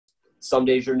some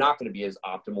days you're not going to be as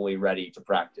optimally ready to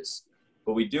practice.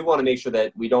 But we do want to make sure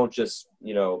that we don't just,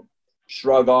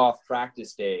 shrug off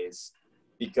practice days,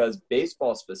 because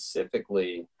baseball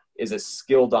specifically is a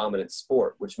skill-dominant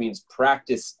sport, which means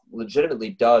practice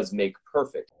legitimately does make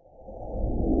perfect.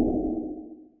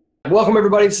 Welcome,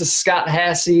 everybody. This is Scott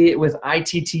Haase with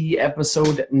ITTV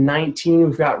episode 19.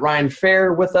 We've got Ryan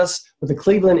Faer with us with the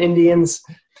Cleveland Indians.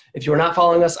 If you are not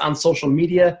following us on social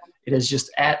media, it is just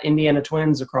at Indiana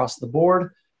Twins across the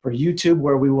board. For YouTube,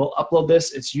 where we will upload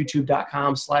this, it's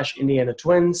youtube.com/Indiana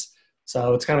Twins.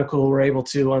 So it's kind of cool. We're able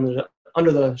to,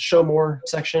 under the Show More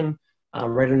section, right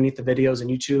underneath the videos on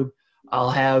YouTube,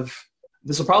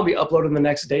 this will probably be uploaded in the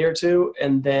next day or two.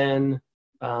 And then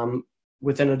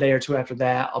within a day or two after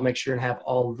that, I'll make sure and have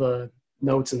all the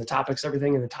notes and the topics,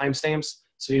 everything, and the timestamps.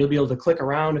 So you'll be able to click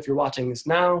around if you're watching this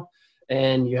now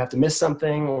and you have to miss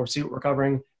something or see what we're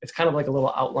covering. It's kind of like a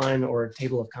little outline or a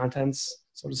table of contents,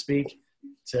 so to speak,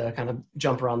 to kind of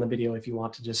jump around the video if you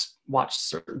want to just watch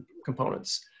certain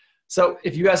components. So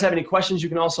if you guys have any questions, you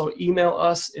can also email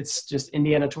us. It's just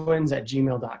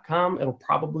indianatwins@gmail.com. It'll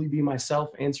probably be myself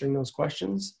answering those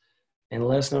questions, and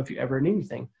let us know if you ever need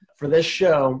anything. For this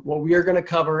show, what we are going to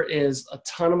cover is a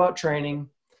ton about training.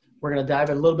 We're going to dive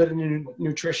a little bit into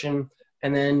nutrition,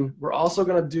 and then we're also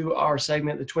going to do our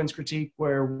segment, the Twins Critique,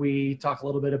 where we talk a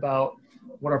little bit about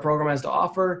what our program has to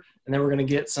offer, and then we're going to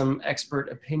get some expert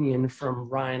opinion from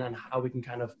Ryan on how we can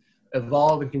kind of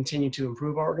evolve and continue to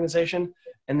improve our organization.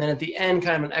 And then at the end,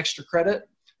 kind of an extra credit.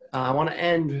 I want to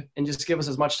end and just give us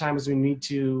as much time as we need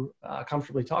to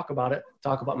comfortably talk about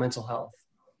mental health.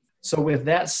 So with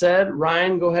that said,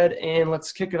 Ryan, go ahead and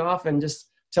let's kick it off and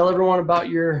just tell everyone about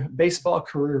your baseball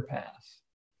career path.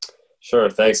 Sure.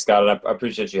 Thanks, Scott. I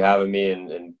appreciate you having me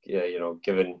and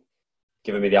giving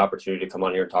me the opportunity to come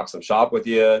on here and talk some shop with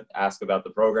you, ask about the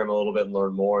program a little bit and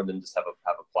learn more, and then just have a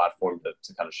platform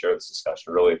to kind of share this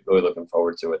discussion. Really looking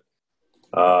forward to it.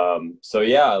 So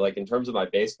yeah, like in terms of my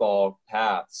baseball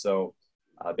path,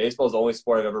 baseball is the only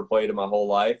sport I've ever played in my whole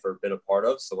life or been a part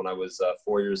of. So when I was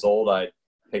 4 years old, I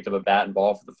picked up a bat and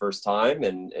ball for the first time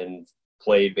and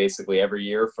played basically every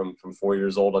year from 4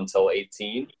 years old until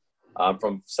 18. I'm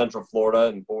from Central Florida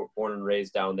and born and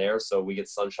raised down there. So we get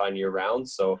sunshine year round.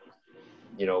 So,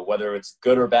 whether it's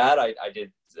good or bad, I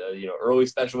did, early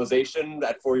specialization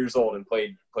at 4 years old and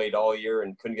played all year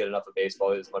and couldn't get enough of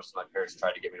baseball as much as my parents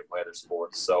tried to get me to play other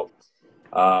sports. So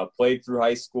played through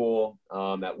high school,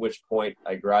 at which point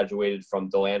I graduated from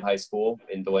DeLand High School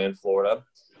in DeLand, Florida.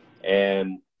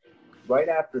 And right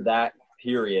after that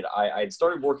period, I'd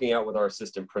started working out with our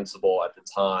assistant principal at the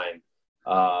time,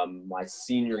 my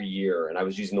senior year, and I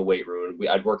was using the weight room.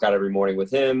 I'd work out every morning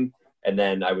with him, and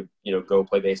then I would, go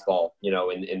play baseball,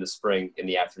 in the spring, in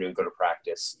the afternoon, go to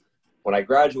practice. When I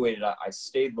graduated, I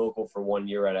stayed local for 1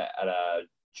 year at a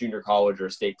junior college or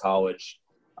a state college.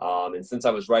 And since I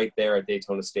was right there at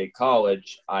Daytona State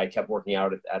College, I kept working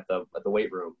out at the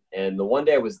weight room. And the one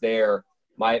day I was there,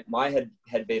 my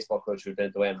head baseball coach, who had been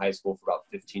at DeLand High School for about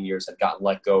 15 years, had gotten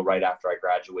let go right after I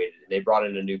graduated. And they brought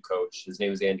in a new coach. His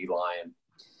name was Andy Lyon.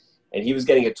 And he was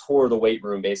getting a tour of the weight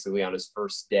room basically on his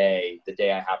first day, the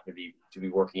day I happened to be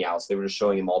working out. So they were just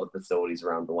showing him all the facilities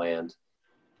around DeLand.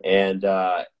 And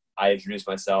I introduced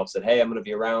myself, said, hey, I'm going to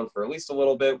be around for at least a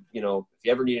little bit, if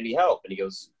you ever need any help. And he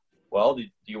goes, well, do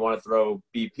you want to throw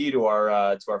BP to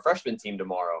our freshman team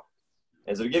tomorrow?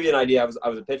 And so to give you an idea, I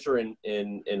was a pitcher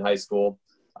in high school.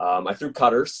 I threw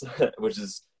cutters, which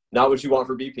is not what you want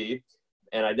for BP.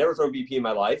 And I'd never thrown BP in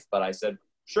my life, but I said,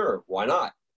 sure, why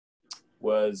not?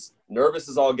 Was nervous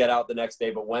as all get out the next day,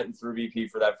 but went and threw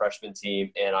BP for that freshman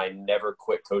team, and I never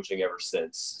quit coaching ever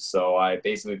since. So I've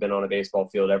basically been on a baseball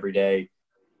field every day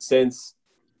since.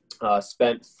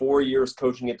 Spent 4 years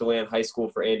coaching at DeLand High School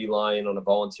for Andy Lyon on a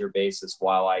volunteer basis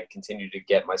while I continued to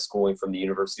get my schooling from the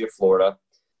University of Florida.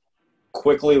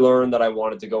 Quickly learned that I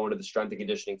wanted to go into the strength and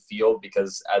conditioning field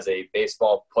because as a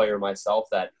baseball player myself,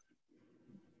 that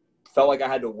felt like I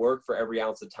had to work for every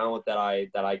ounce of talent that I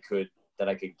could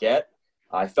get.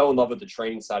 I fell in love with the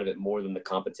training side of it more than the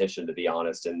competition, to be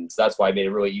honest. And so that's why it made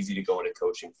it really easy to go into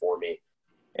coaching for me.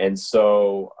 And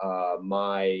so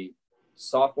my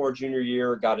sophomore, junior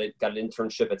year, got an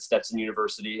internship at Stetson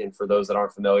University. And for those that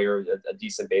aren't familiar, a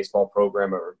decent baseball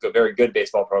program, or a very good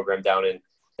baseball program down in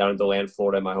DeLand,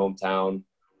 Florida, my hometown.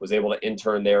 Was able to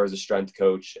intern there as a strength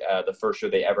coach the first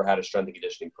year they ever had a strength and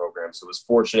conditioning program. So I was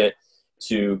fortunate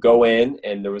to go in,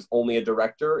 and there was only a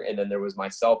director, and then there was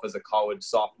myself as a college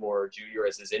sophomore or junior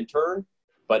as his intern,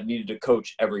 but needed to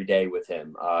coach every day with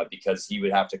him because he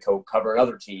would have to cover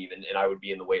another team, and I would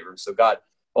be in the weight room. So got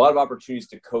a lot of opportunities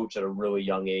to coach at a really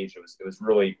young age. It was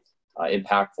really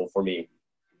impactful for me.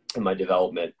 in my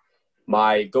development.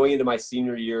 Going into my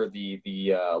senior year,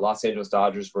 the Los Angeles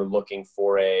Dodgers were looking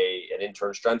for an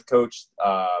intern strength coach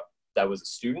that was a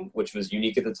student, which was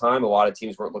unique at the time. A lot of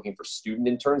teams weren't looking for student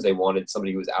interns. They wanted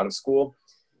somebody who was out of school.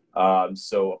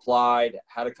 So applied,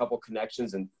 had a couple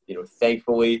connections, and,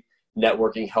 thankfully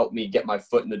networking helped me get my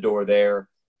foot in the door there.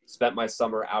 Spent my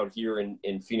summer out here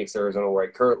in Phoenix, Arizona, where I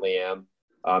currently am,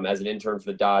 as an intern for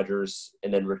the Dodgers,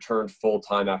 and then returned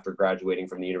full-time after graduating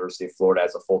from the University of Florida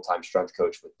as a full-time strength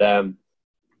coach with them.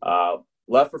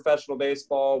 Left professional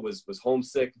baseball, was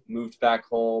homesick, moved back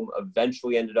home,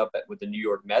 eventually ended up with the New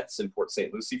York Mets in Port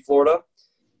St. Lucie, Florida.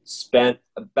 Spent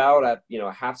about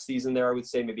a half season there, I would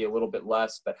say, maybe a little bit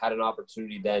less, but had an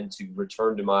opportunity then to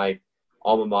return to my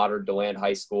alma mater, DeLand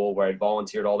High School, where I'd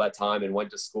volunteered all that time and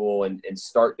went to school and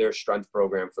start their strength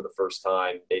program for the first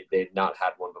time. They'd not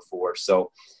had one before.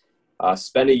 So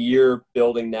spent a year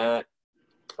building that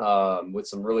with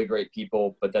some really great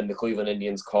people, but then the Cleveland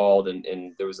Indians called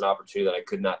and there was an opportunity that I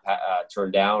could not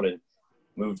turn down, and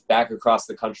moved back across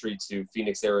the country to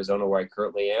Phoenix, Arizona, where I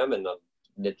currently am. And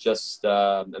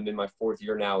I'm in my fourth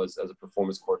year now as a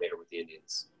performance coordinator with the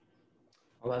Indians.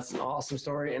 Well, that's an awesome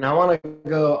story. And I want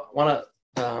to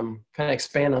kind of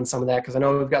expand on some of that, because I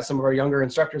know we've got some of our younger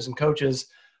instructors and coaches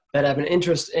that have an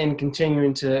interest in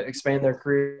continuing to expand their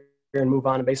career and move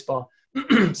on to baseball.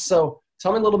 So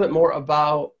tell me a little bit more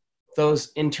about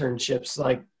those internships.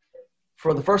 Like,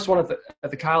 for the first one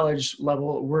at the college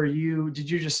level, did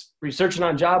you just researching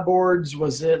on job boards?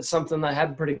 Was it something that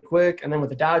happened pretty quick? And then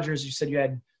with the Dodgers, you said you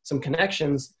had some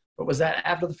connections, but was that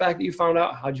after the fact that you found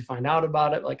out? How'd you find out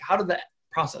about it? Like, how did that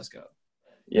process go?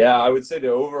 Yeah, I would say the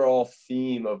overall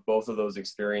theme of both of those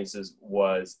experiences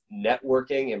was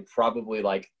networking, and probably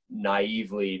like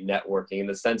naively networking, in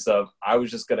the sense of I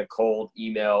was just going to cold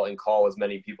email and call as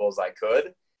many people as I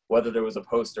could, whether there was a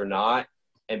post or not.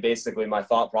 And basically my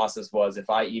thought process was, if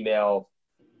I email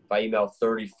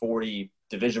 30, 40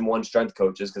 Division I strength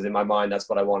coaches, because in my mind that's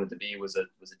what I wanted to be, was a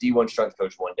D1 strength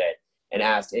coach one day, and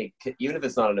asked, hey, even if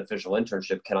it's not an official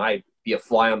internship, can I be a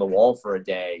fly on the wall for a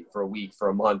day, for a week, for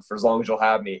a month, for as long as you'll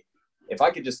have me? If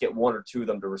I could just get one or two of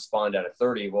them to respond out of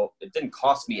 30, well, it didn't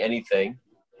cost me anything.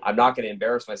 I'm not going to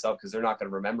embarrass myself, because they're not going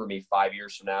to remember me 5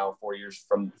 years from now, 4 years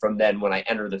from then when I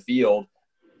enter the field.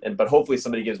 But hopefully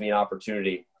somebody gives me an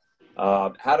opportunity.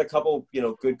 Had a couple,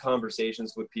 good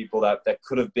conversations with people that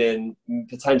could have been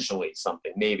potentially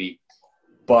something, maybe.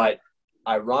 But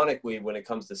ironically, when it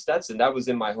comes to Stetson, that was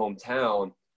in my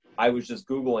hometown. I was just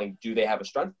Googling, do they have a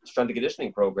strength and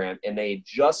conditioning program? And they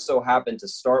just so happened to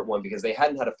start one, because they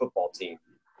hadn't had a football team.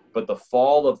 But the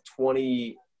fall of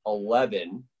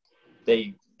 2011,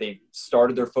 they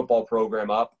started their football program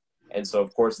up. And so,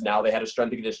 of course, now they had a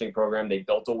strength and conditioning program. They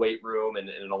built a weight room and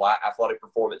an athletic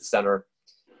performance center.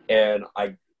 And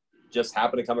I just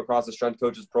happened to come across the strength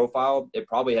coach's profile. It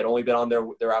probably had only been on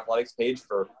their athletics page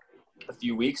for a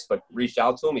few weeks, but reached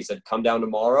out to him. He said, come down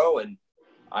tomorrow. And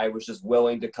I was just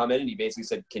willing to come in. And he basically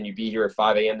said, can you be here at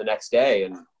 5 a.m. the next day?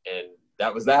 And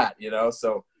that was that,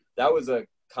 So that was a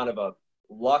kind of a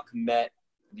luck met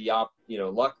the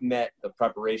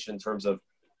preparation, in terms of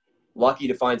lucky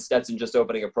to find Stetson just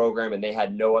opening a program, and they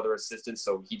had no other assistance.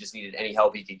 So he just needed any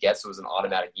help he could get. So it was an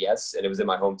automatic yes. And it was in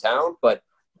my hometown, but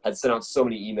had sent out so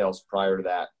many emails prior to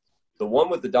that. The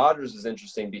one with the Dodgers is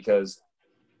interesting, because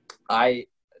I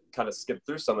kind of skipped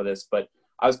through some of this, but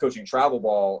I was coaching travel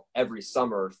ball every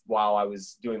summer while I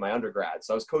was doing my undergrad.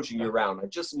 So I was coaching year round. I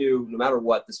just knew no matter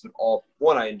what, this would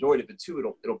one, I enjoyed it, but two,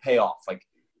 it'll pay off. Like,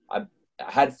 I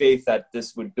had faith that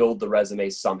this would build the resume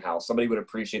somehow. Somebody would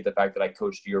appreciate the fact that I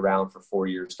coached year round for 4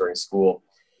 years during school.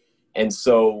 And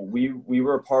so we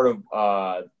were a part of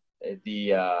the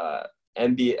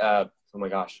NBA,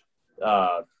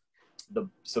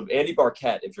 so Andy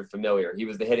Barquette, if you're familiar, he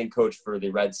was the hitting coach for the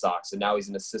Red Sox, and now he's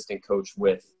an assistant coach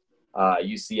with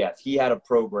UCF. He had a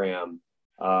program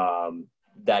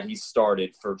that he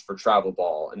started for travel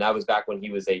ball, and that was back when he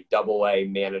was a AA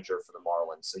manager for the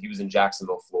Marlins. So he was in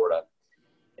Jacksonville, Florida.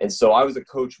 And so I was a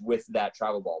coach with that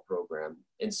travel ball program.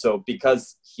 And so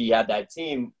because he had that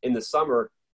team in the summer,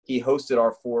 he hosted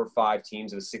our 4 or 5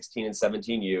 teams. It was 16 and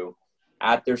 17U.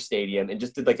 At their stadium, and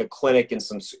just did like a clinic and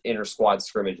some inter squad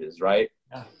scrimmages, right?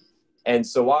 Yeah. And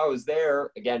so while I was there,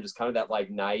 again, just kind of that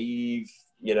like naive,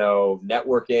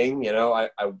 networking,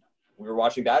 we were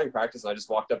watching batting practice, and I just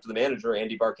walked up to the manager,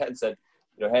 Andy Barquette, and said,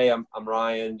 hey, I'm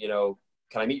Ryan, can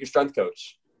I meet your strength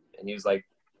coach? And he was like,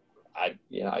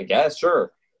 I guess,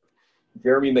 sure.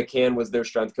 Jeremy McCann was their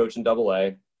strength coach in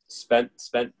AA. Spent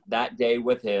that day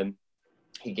with him.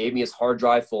 He gave me his hard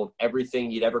drive full of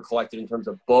everything he'd ever collected in terms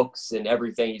of books and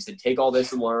everything. He said, take all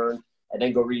this and learn, and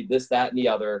then go read this, that, and the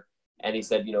other. And he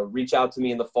said, reach out to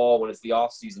me in the fall when it's the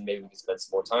off season. Maybe we can spend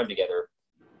some more time together.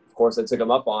 Of course, I took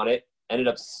him up on it. Ended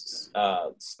up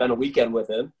spent a weekend with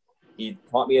him. He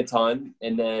taught me a ton.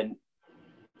 And then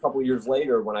a couple of years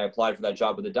later, when I applied for that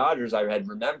job with the Dodgers, I had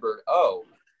remembered,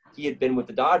 he had been with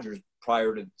the Dodgers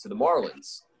prior to the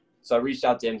Marlins. So I reached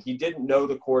out to him. He didn't know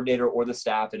the coordinator or the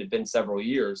staff. It had been several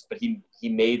years, but he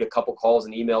made a couple calls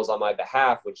and emails on my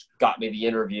behalf, which got me the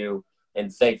interview.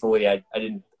 And thankfully, I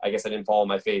guess I didn't fall on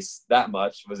my face that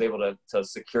much, was able to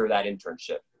secure that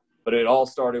internship. But it all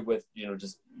started with,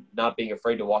 just not being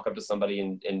afraid to walk up to somebody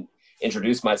and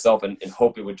introduce myself and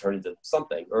hope it would turn into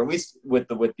something, or at least with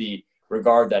the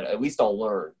regard that at least I'll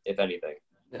learn, if anything.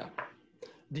 Yeah.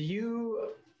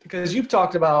 Because you've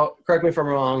talked about, correct me if I'm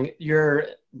wrong, you're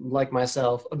like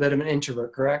myself, a bit of an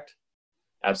introvert, correct?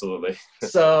 Absolutely.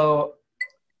 So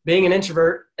being an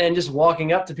introvert and just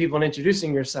walking up to people and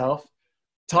introducing yourself,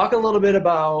 talk a little bit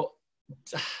about,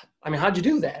 how'd you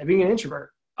do that, being an introvert?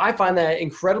 I find that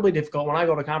incredibly difficult when I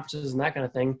go to conferences and that kind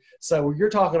of thing. So you're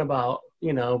talking about,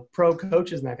 pro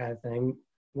coaches and that kind of thing.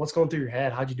 What's going through your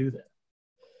head? How'd you do that?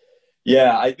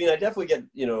 Yeah, I definitely get,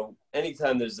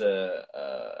 anytime there's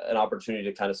an opportunity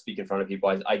to kind of speak in front of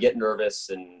people, I get nervous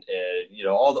and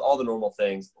all the normal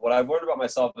things. What I've learned about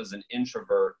myself as an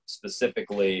introvert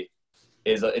specifically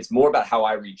is it's more about how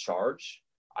I recharge.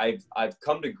 I've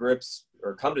come to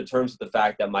terms with the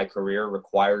fact that my career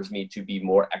requires me to be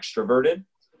more extroverted,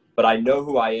 but I know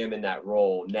who I am in that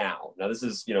role now. Now this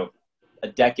is, a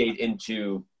decade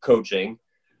into coaching.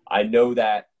 I know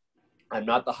that I'm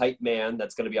not the hype man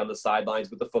that's going to be on the sidelines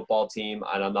with the football team,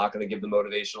 and I'm not going to give the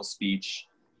motivational speech.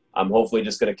 I'm hopefully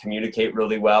just going to communicate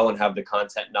really well and have the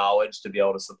content knowledge to be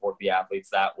able to support the athletes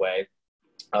that way.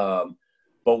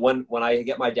 But when I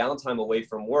get my downtime away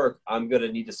from work, I'm going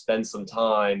to need to spend some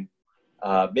time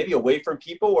maybe away from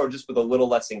people or just with a little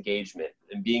less engagement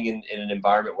and being in an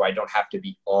environment where I don't have to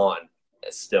be on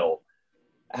still.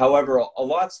 However, a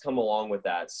lot's come along with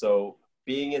that. So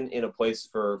being in a place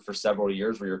for several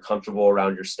years where you're comfortable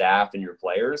around your staff and your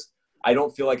players, I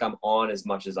don't feel like I'm on as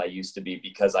much as I used to be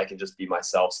because I can just be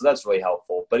myself. So that's really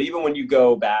helpful. But even when you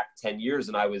go back 10 years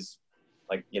and I was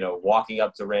like, walking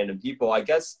up to random people, I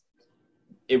guess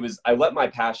I let my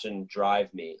passion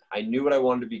drive me. I knew what I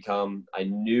wanted to become.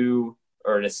 Knew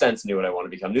what I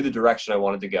wanted to become, knew the direction I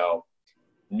wanted to go,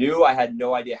 knew I had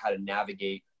no idea how to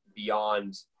navigate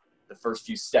beyond the first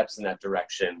few steps in that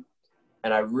direction.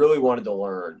 And I really wanted to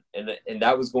learn. And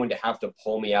that was going to have to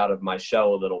pull me out of my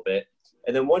shell a little bit.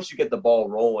 And then once you get the ball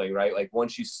rolling, right? Like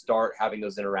once you start having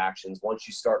those interactions, once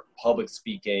you start public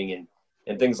speaking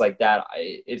and things like that,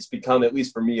 it's become, at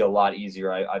least for me, a lot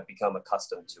easier. I've become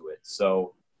accustomed to it.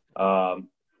 So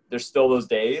there's still those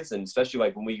days. And especially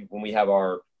like when we have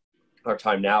our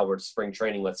time now, we're spring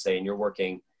training, let's say, and you're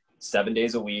working 7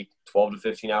 days a week, 12 to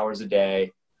 15 hours a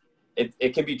day.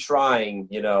 It can be trying,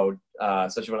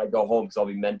 especially when I go home because I'll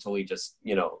be mentally just,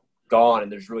 gone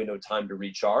and there's really no time to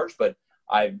recharge. But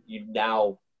I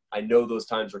know those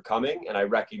times are coming and I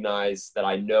recognize that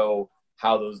I know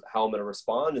how I'm going to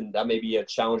respond. And that may be a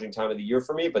challenging time of the year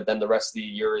for me, but then the rest of the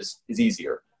year is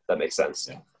easier. If that makes sense.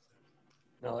 Yeah.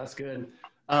 No, that's good.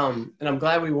 And I'm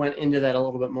glad we went into that a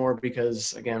little bit more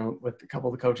because, again, with a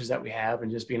couple of the coaches that we have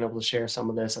and just being able to share some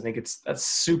of this, I think that's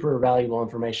super valuable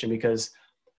information because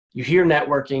you hear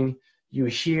networking, you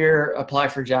hear apply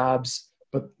for jobs,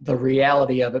 but the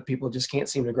reality of it, people just can't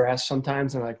seem to grasp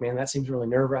sometimes. And like, man, that seems really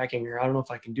nerve-wracking, or I don't know if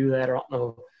I can do that, or I don't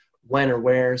know when or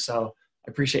where. So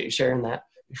I appreciate you sharing that.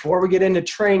 Before we get into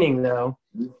training, though,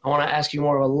 I want to ask you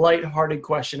more of a lighthearted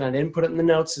question. I didn't put it in the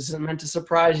notes. This isn't meant to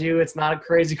surprise you. It's not a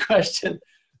crazy question.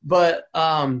 But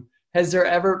has there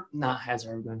ever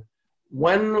been,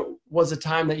 when was a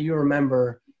time that you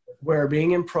remember where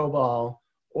being in pro ball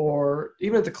or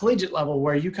even at the collegiate level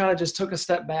where you kind of just took a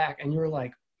step back and you were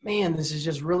like, man, this is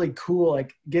just really cool,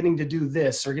 like getting to do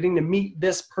this or getting to meet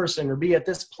this person or be at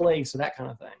this place or that kind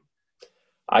of thing?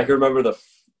 I can remember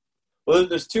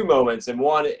there's two moments, and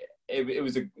one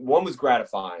was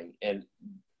gratifying, and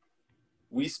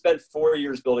we spent 4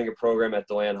 years building a program at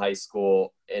DeLand High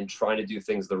School and trying to do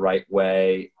things the right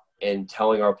way and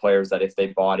telling our players that if they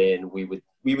bought in, we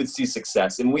would see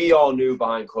success. And we all knew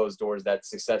behind closed doors that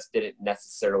success didn't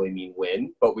necessarily mean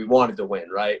win, but we wanted to win,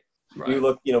 right?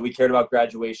 We cared about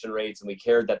graduation rates and we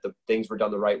cared that the things were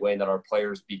done the right way and that our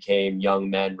players became young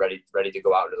men ready to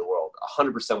go out into the world.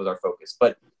 100% was our focus.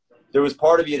 But there was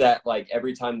part of you that, like,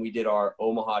 every time we did our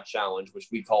Omaha challenge, which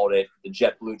we called it the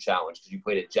JetBlue challenge because you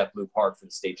played at JetBlue Park for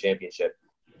the state championship,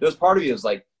 there was part of you that was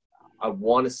like, I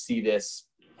want to see this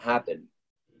happen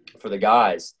for the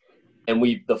guys. And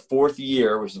the fourth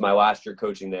year, which is my last year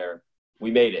coaching there,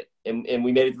 we made it. And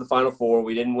we made it to the Final Four.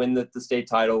 We didn't win the state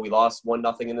title. We lost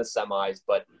 1-0 in the semis,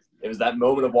 but it was that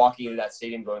moment of walking into that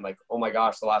stadium going like, oh my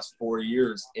gosh, the last 4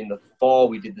 years in the fall,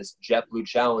 we did this JetBlue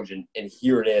challenge and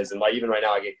here it is. And like, even right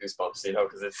now I get goosebumps, you know,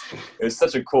 because it was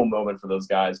such a cool moment for those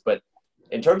guys. But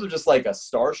in terms of just like a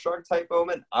starstruck type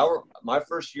moment, my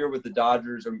first year with the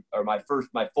Dodgers or my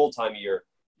full-time year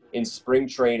in spring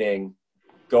training,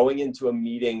 going into a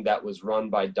meeting that was run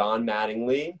by Don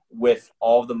Mattingly with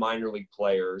all the minor league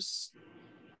players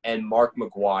and Mark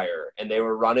McGuire. And they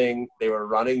were running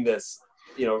this,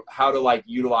 you know, how to like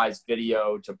utilize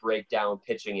video to break down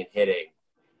pitching and hitting.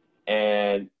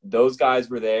 And those guys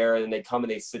were there, and they come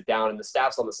and they sit down, and the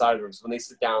staff's on the side of the room. So when they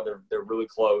sit down, they're really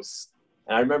close.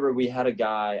 And I remember we had a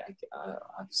guy,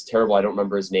 it's terrible, I don't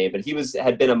remember his name, but he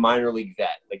had been a minor league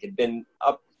vet. Like had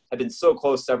been so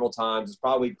close several times, was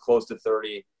probably close to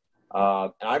 30.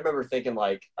 And I remember thinking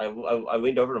like, I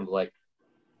leaned over to him like,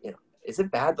 you know, is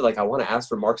it bad that like I want to ask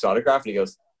for Mark's autograph? And he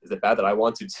goes, is it bad that I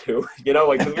want to too? You know,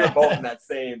 like, because we were both in that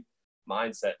same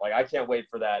mindset. Like, I can't wait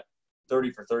for that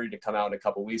 30 for 30 to come out in a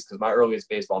couple of weeks, because my earliest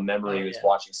baseball memory was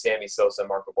watching Sammy Sosa and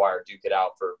Mark McGuire duke it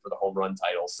out for the home run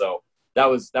title. So that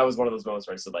was one of those moments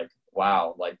where I said like,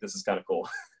 wow, like this is kind of cool.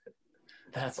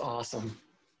 That's awesome.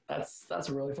 That's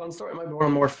a really fun story. It might be one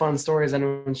of the more fun stories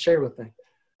anyone shared with me.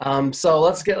 So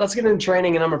let's get into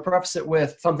training, and I'm gonna preface it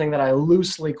with something that I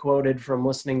loosely quoted from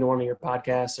listening to one of your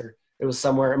podcasts, or it was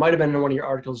somewhere. It might have been in one of your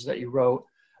articles that you wrote.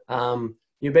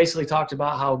 You basically talked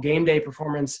about how game day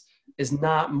performance is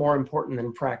not more important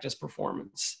than practice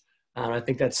performance. I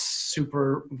think that's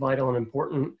super vital and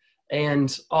important.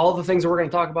 And all the things that we're going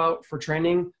to talk about for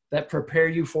training that prepare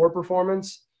you for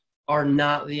performance are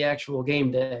not the actual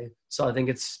game day. So I think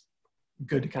it's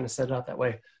good to kind of set it out that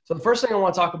way. So the first thing I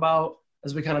want to talk about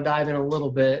as we kind of dive in a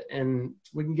little bit, and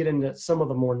we can get into some of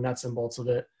the more nuts and bolts of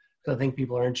it, because I think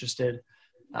people are interested.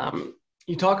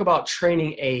 You talk about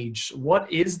training age.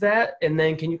 What is that? And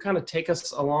then can you kind of take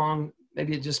us along,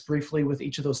 maybe just briefly, with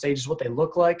each of those stages, what they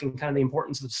look like, and kind of the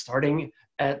importance of starting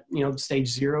at, you know, stage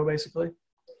 0, basically?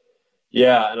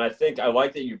 Yeah, and I think I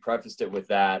like that you prefaced it with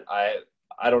that.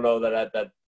 I don't know that I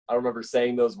don't remember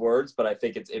saying those words, but I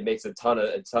think it makes a ton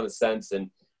of sense. And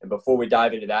before we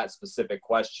dive into that specific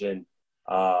question,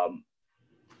 to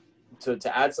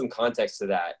add some context to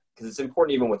that, because it's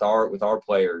important even with our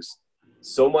players,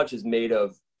 so much is made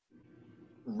of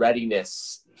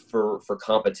readiness for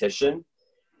competition.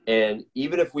 And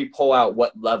even if we pull out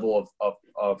what level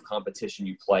of competition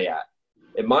you play at,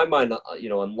 in my mind, you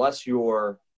know, unless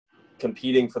you're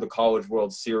competing for the College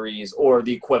World Series or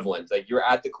the equivalent, like you're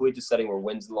at the collegiate setting where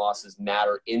wins and losses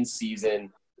matter in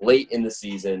season, late in the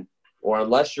season, or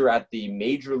unless you're at the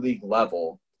major league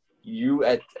level, you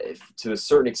to a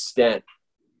certain extent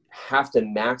have to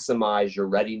maximize your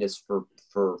readiness for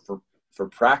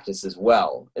practice as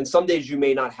well. And some days you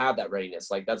may not have that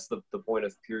readiness. Like that's the point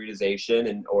of periodization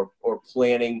and or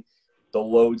planning the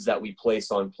loads that we place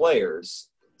on players.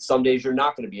 Some days you're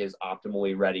not going to be as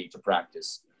optimally ready to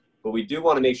practice. But we do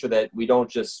want to make sure that we don't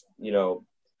just, you know,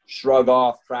 shrug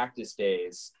off practice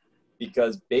days,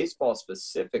 because baseball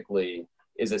specifically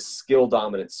is a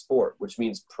skill-dominant sport, which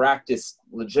means practice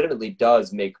legitimately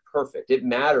does make perfect. It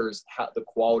matters the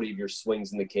quality of your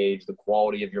swings in the cage, the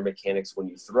quality of your mechanics when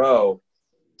you throw.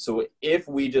 So if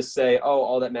we just say, oh,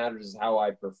 all that matters is how I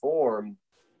perform,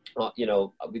 you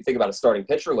know, we think about a starting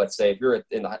pitcher, let's say, if you're at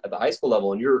the high school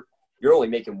level and you're only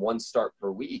making one start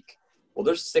per week, well,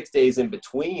 there's 6 days in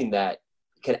between that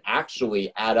can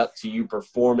actually add up to you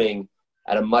performing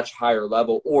at a much higher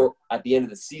level, or at the end of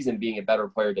the season being a better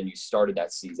player than you started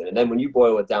that season. And then when you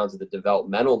boil it down to the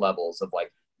developmental levels of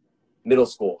like middle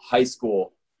school, high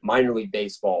school, minor league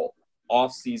baseball,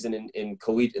 off season in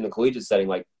the collegiate setting,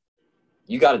 like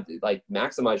you got to like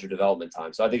maximize your development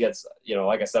time. So I think that's, you know,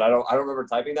 like I said, I don't remember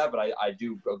typing that, but I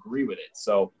do agree with it.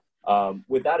 So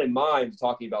with that in mind,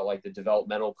 talking about like the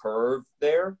developmental curve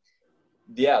there,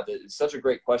 yeah, it's such a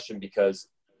great question, because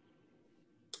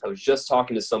I was just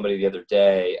talking to somebody the other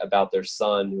day about their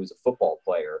son who's a football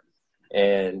player,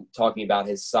 and talking about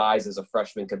his size as a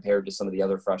freshman compared to some of the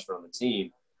other freshmen on the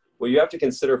team. What you have to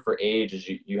consider for age is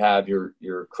you have your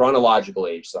chronological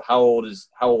age. So how old are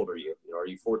you? You know, are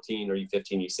you 14? Are you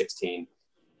 15? Are you 16?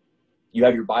 You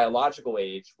have your biological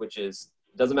age, which is,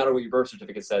 doesn't matter what your birth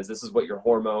certificate says. This is what your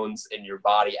hormones in your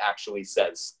body actually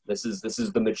says. This is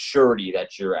the maturity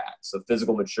that you're at. So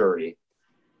physical maturity.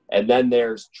 And then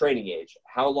there's training age.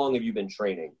 How long have you been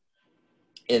training?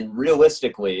 And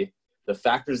realistically, the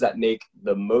factors that make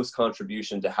the most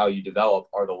contribution to how you develop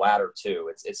are the latter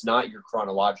two. It's not your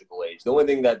chronological age. The only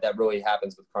thing that really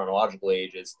happens with chronological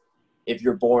age is if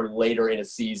you're born later in a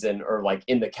season or like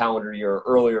in the calendar year or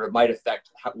earlier, it might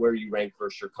affect where you rank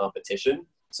versus your competition,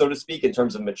 so to speak, in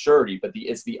terms of maturity. But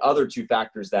it's the other two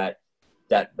factors that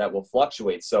will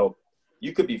fluctuate. So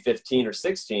you could be 15 or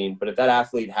 16, but if that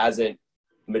athlete hasn't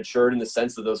matured in the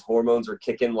sense that those hormones are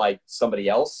kicking like somebody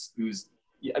else who's,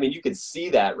 I mean, you can see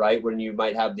that, right? When you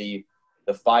might have the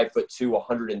 5'2",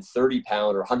 130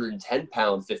 pound or 110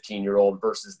 pound 15-year-old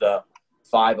versus the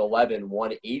 5'11",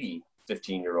 180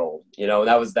 15-year-old. You know,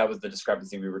 that was the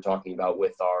discrepancy we were talking about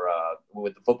with our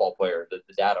with the football player, the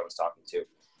dad I was talking to.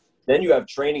 Then you have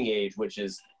training age, which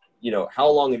is, you know, how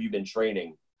long have you been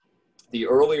training? The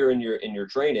earlier in your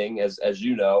training, as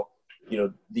you know,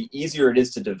 the easier it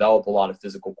is to develop a lot of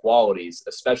physical qualities,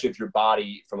 especially if your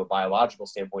body from a biological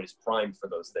standpoint is primed for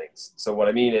those things. So what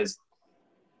I mean is,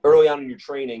 early on in your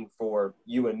training, for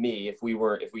you and me, if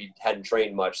we hadn't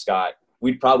trained much, Scott,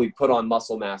 we'd probably put on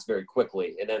muscle mass very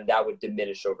quickly, and then that would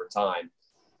diminish over time.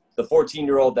 The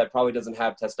 14-year-old that probably doesn't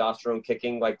have testosterone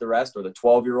kicking like the rest, or the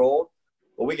 12-year-old,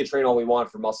 well, we can train all we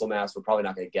want for muscle mass. We're probably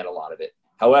not going to get a lot of it.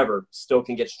 However, still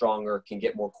can get stronger, can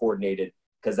get more coordinated,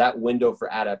 because that window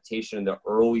for adaptation in the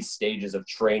early stages of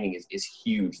training is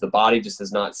huge. The body just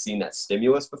has not seen that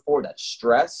stimulus before, that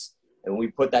stress. And when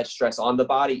we put that stress on the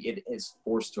body, it is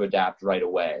forced to adapt right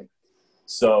away.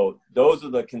 So those are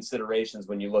the considerations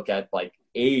when you look at like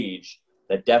age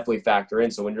that definitely factor in.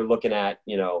 So when you're looking at,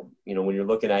 when you're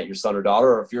looking at your son or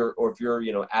daughter, or if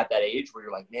you're, at that age where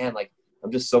you're like, man, like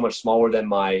I'm just so much smaller than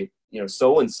my,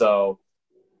 so-and-so,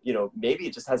 maybe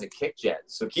it just hasn't kicked yet.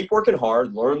 So keep working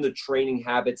hard, learn the training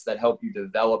habits that help you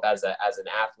develop as an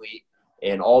athlete,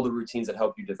 and all the routines that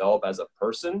help you develop as a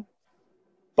person.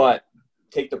 But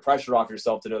take the pressure off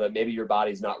yourself to know that maybe your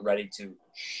body's not ready to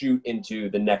shoot into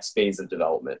the next phase of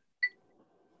development.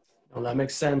 Well, that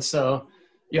makes sense. So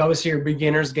you always hear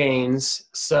beginner's gains.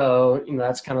 So,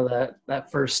 that's kind of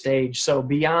that first stage. So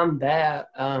beyond that,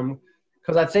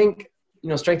 because I think,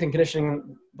 strength and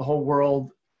conditioning, the whole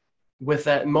world, with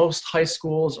that, most high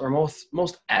schools or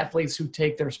most athletes who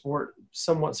take their sport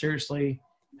somewhat seriously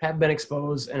have been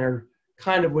exposed and are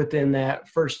kind of within that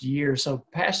first year. So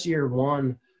past year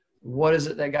one, what is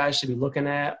it that guys should be looking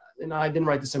at? And I didn't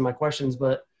write this in my questions,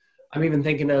 but I'm even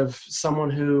thinking of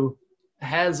someone who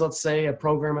has, let's say, a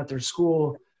program at their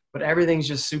school, but everything's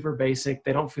just super basic.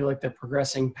 They don't feel like they're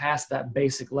progressing past that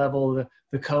basic level.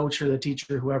 The coach or the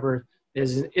teacher, whoever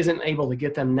isn't able to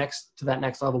get them to that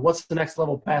next level. What's the next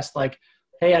level past, like,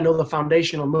 hey, I know the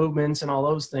foundational movements and all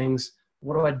those things.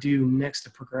 What do I do next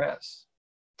to progress?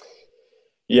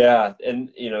 Yeah. And,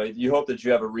 you hope that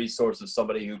you have a resource of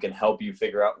somebody who can help you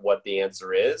figure out what the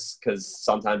answer is, because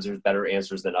sometimes there's better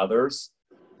answers than others.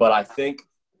 But I think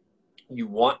you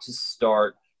want to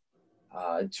start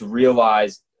to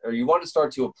realize, or you want to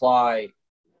start to apply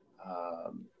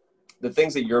the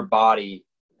things that your body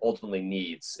ultimately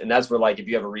needs. And that's where, like, if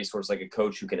you have a resource like a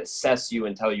coach who can assess you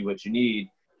and tell you what you need,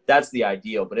 that's the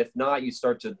ideal. But if not, you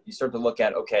start to look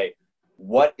at, okay,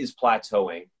 what is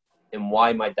plateauing and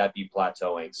why might that be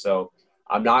plateauing? So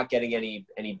I'm not getting any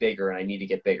bigger and I need to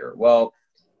get bigger. Well,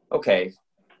 okay,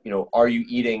 are you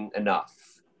eating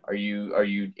enough? Are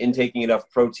you intaking enough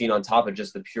protein on top of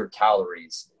just the pure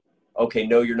calories? Okay,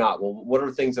 no, you're not. Well, what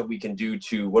are things that we can do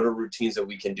what are routines that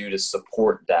we can do to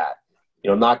support that?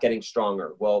 Not getting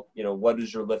stronger. Well, what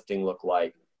does your lifting look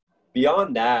like?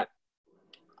 Beyond that,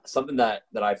 something that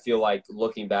I feel like,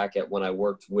 looking back at when I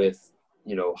worked with,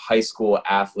 high school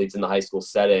athletes in the high school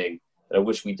setting, that I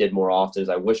wish we did more often, is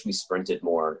I wish we sprinted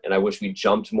more, and I wish we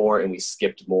jumped more and we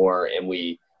skipped more and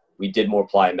we did more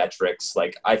plyometrics.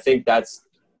 Like, I think that's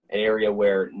an area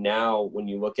where now when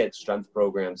you look at strength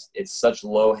programs, it's such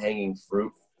low-hanging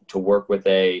fruit to work with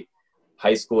a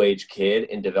high school age kid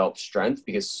and develop strength,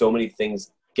 because so many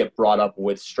things get brought up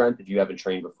with strength if you haven't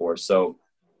trained before. So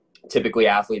typically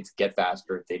athletes get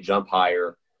faster, they jump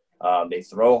higher, they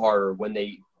throw harder when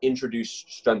they introduce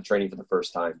strength training for the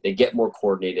first time. They get more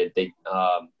coordinated.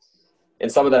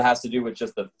 And some of that has to do with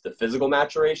just the physical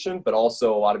maturation, but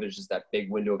also a lot of it is just that big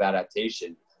window of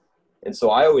adaptation. And so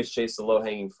I always chase the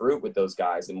low-hanging fruit with those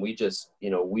guys, and we just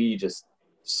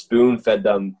spoon-fed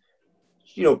them,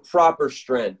 proper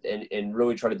strength and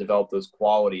really try to develop those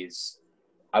qualities.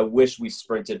 I wish we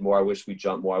sprinted more. I wish we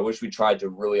jumped more. I wish we tried to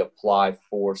really apply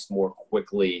force more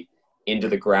quickly into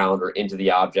the ground or into the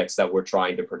objects that we're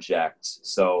trying to project.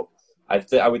 So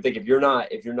I would think if you're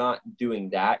not doing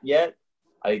that yet,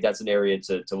 I think that's an area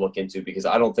to look into, because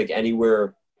I don't think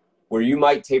anywhere where you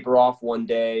might taper off one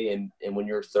day and when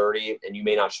you're 30 and you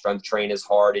may not strength train as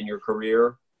hard in your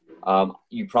career,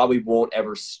 you probably won't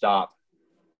ever stop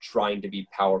trying to be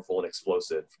powerful and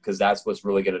explosive, because that's what's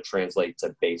really going to translate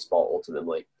to baseball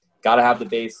ultimately. got to have the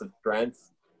base of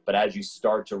strength, but as you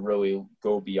start to really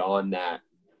go beyond that,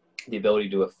 the ability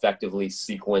to effectively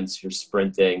sequence your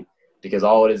sprinting, because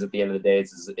all it is at the end of the day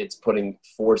is it's putting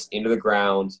force into the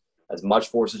ground, as much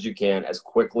force as you can, as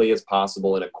quickly as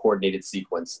possible in a coordinated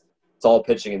sequence. It's all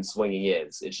pitching and swinging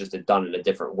is. It's just done in a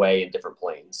different way in different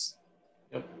planes.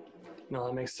 Yep. No,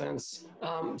 that makes sense.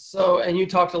 And you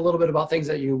talked a little bit about things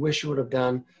that you wish you would have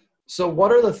done. So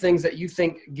what are the things that you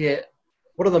think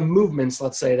what are the movements,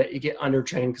 let's say, that you get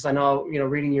undertrained? Because I know,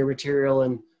 reading your material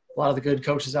and a lot of the good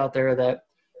coaches out there that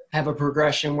have a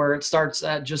progression where it starts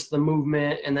at just the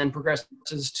movement and then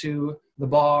progresses to the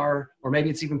bar, or maybe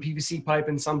it's even PVC pipe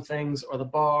in some things, or the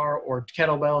bar, or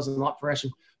kettlebells and a lot of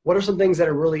progression. What are some things that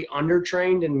are really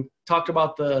undertrained, and talk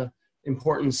about the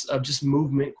importance of just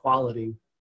movement quality?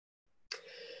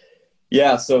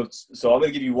 Yeah. So I'm going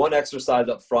to give you one exercise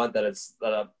up front that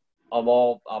I'm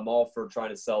all for trying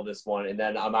to sell this one. And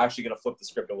then I'm actually going to flip the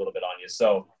script a little bit on you.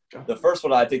 So the first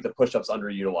one, I think the push-up's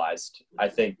underutilized. I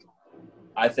think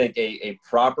a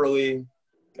properly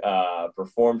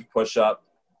performed push-up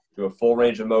through a full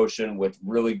range of motion with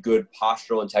really good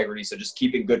postural integrity. So just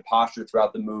keeping good posture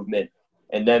throughout the movement,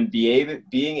 and then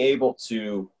being able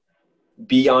to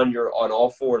be on all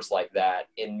fours like that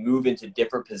and move into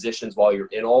different positions while you're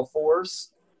in all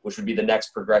fours, which would be the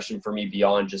next progression for me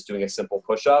beyond just doing a simple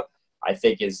push-up, I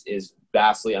think is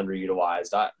vastly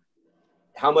underutilized.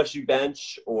 How much you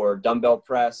bench or dumbbell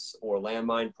press or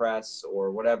landmine press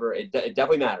or whatever, it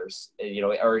definitely matters,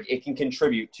 or it can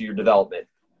contribute to your development.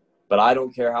 But I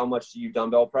don't care how much you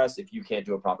dumbbell press if you can't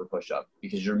do a proper push-up,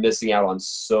 because you're missing out on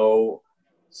so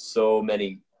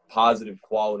many positive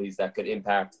qualities that could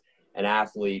impact an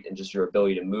athlete and just your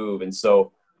ability to move. And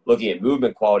so looking at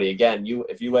movement quality, again,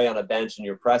 if you lay on a bench and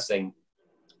you're pressing,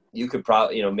 you could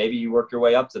probably, maybe you work your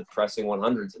way up to pressing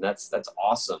 100s, and that's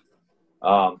awesome.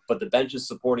 But the bench is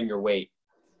supporting your weight.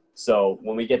 So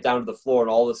when we get down to the floor and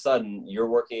all of a sudden you're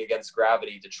working against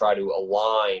gravity to try to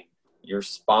align your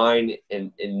spine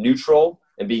in neutral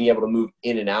and being able to move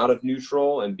in and out of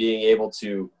neutral and being able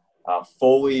to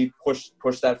fully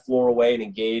push that floor away and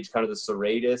engage kind of the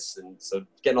serratus. And so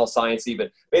getting all sciencey,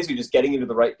 but basically just getting into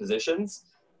the right positions.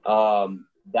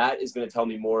 That is going to tell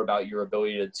me more about your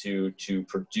ability to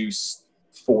produce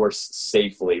force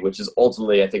safely, which is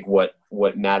ultimately, I think,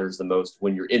 what matters the most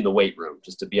when you're in the weight room,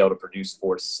 just to be able to produce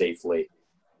force safely.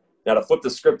 Now, to flip the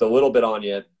script a little bit on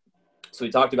you, so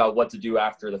we talked about what to do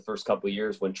after the first couple of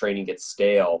years when training gets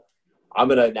stale. I'm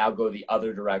going to now go the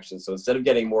other direction. So instead of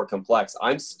getting more complex,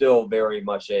 I'm still very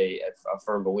much a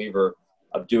firm believer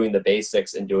of doing the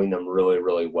basics and doing them really,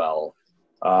 really well.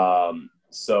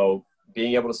 So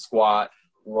being able to squat,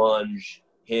 lunge,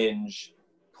 hinge,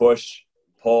 push,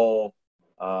 pull,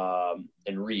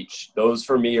 and reach. Those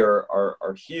for me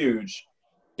are huge.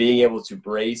 Being able to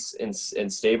brace and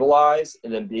stabilize,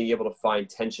 and then being able to find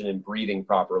tension and breathing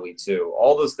properly too.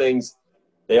 All those things,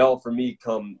 they all for me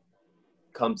come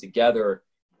together.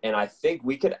 And I think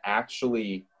we could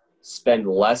actually spend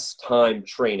less time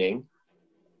training.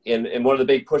 And one of the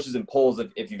big pushes and pulls,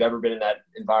 if you've ever been in that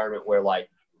environment where like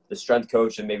the strength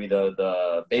coach and maybe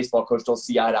the baseball coach don't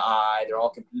see eye to eye, they're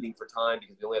all competing for time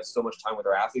because we only have so much time with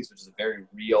our athletes, which is a very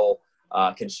real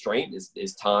constraint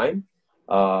is time.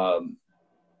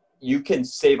 You can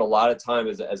save a lot of time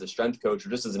as a strength coach or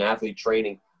just as an athlete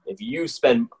training. If you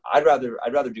spend, I'd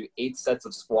rather do 8 sets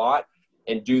of squat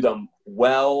and do them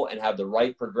well and have the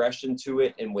right progression to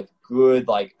it and with good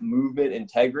like movement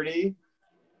integrity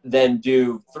than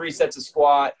do 3 sets of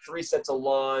squat, 3 sets of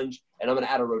lunge, and I'm going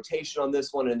to add a rotation on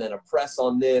this one and then a press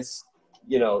on this.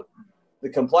 The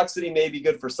complexity may be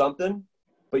good for something,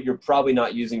 but you're probably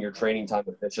not using your training time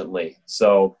efficiently.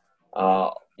 So,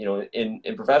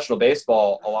 in professional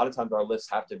baseball, a lot of times our lifts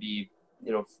have to be,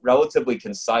 relatively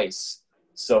concise.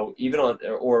 So even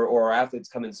or our athletes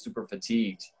come in super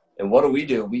fatigued. And what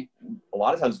do? A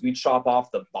lot of times we chop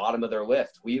off the bottom of their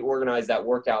lift. We organize that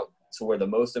workout to where the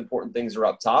most important things are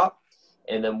up top.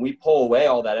 And then we pull away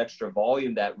all that extra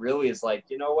volume that really is like,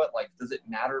 you know what, like, does it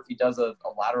matter if he does a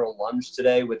lateral lunge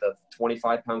today with a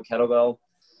 25-pound kettlebell?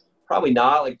 Probably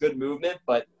not, like good movement,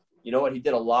 but you know what? He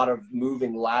did a lot of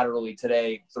moving laterally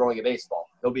today, throwing a baseball.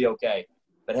 He'll be okay.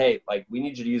 But hey, like we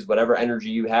need you to use whatever energy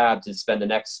you have to spend the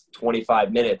next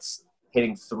 25 minutes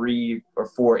hitting 3 or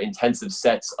 4 intensive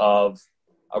sets of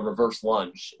a reverse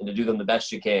lunge and to do them the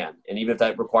best you can. And even if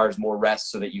that requires more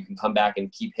rest so that you can come back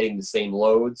and keep hitting the same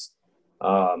loads.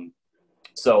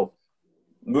 So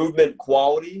movement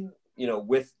quality,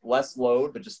 with less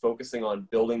load, but just focusing on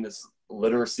building this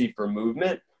literacy for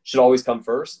movement should always come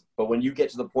first. But when you get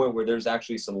to the point where there's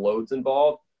actually some loads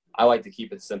involved, I like to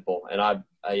keep it simple. And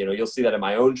you'll see that in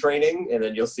my own training, and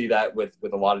then you'll see that with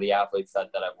a lot of the athletes that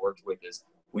I've worked with is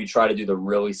we try to do the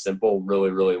really simple, really,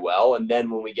 really well. And then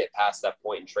when we get past that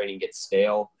point and training gets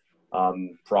stale,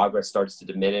 progress starts to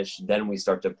diminish, then we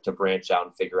start to branch out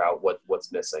and figure out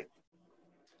what's missing.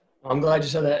 I'm glad you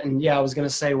said that. And yeah, I was going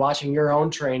to say, watching your own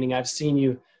training, I've seen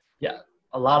you,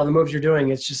 a lot of the moves you're doing,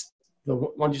 it's just the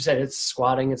ones you said, it's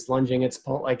squatting, it's lunging, it's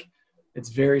it's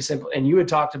very simple. And you had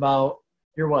talked about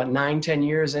you're 9-10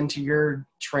 years into your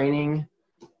training,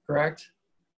 correct?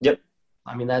 Yep.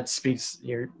 I mean, that speaks,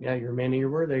 you're a man of your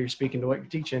word there. You're speaking to what you're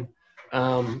teaching,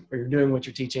 or you're doing what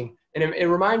you're teaching. And it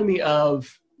reminded me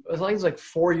of, I think it was like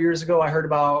 4 years ago, I heard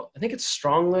about, I think it's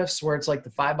strong lifts, where it's like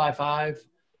the 5x5.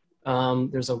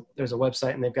 There's a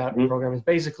website, and they've got a program. It's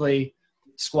basically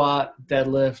squat,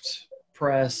 deadlift,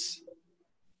 press.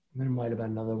 There might have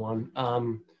been another one.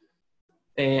 Or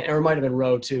it might have been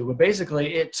row too. But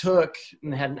basically it took,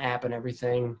 and they had an app and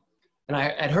everything. And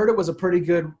I'd heard it was a pretty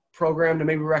good program to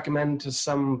maybe recommend to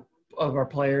some of our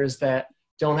players that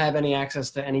don't have any access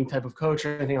to any type of coach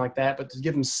or anything like that, but to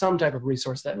give them some type of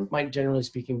resource that might, generally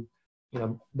speaking,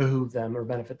 behoove them or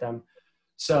benefit them.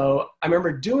 So I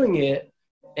remember doing it,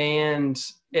 and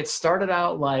it started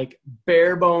out like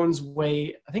bare bones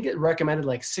weight. I think it recommended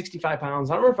like 65 pounds.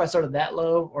 I don't remember if I started that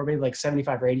low or maybe like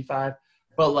 75 or 85,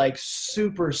 but like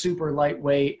super, super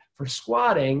lightweight for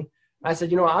squatting. I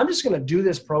said, I'm just going to do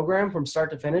this program from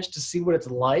start to finish to see what it's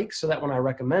like, so that when I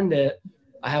recommend it,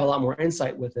 I have a lot more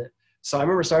insight with it. So I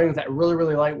remember starting with that really,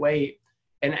 really lightweight.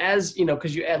 And as,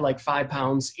 because you add like 5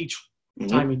 pounds each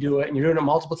time you do it, and you're doing it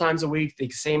multiple times a week, the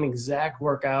same exact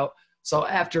workout. So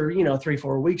after,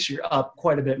 3-4 weeks, you're up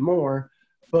quite a bit more.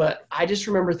 But I just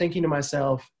remember thinking to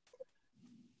myself,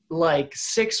 like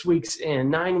 6 weeks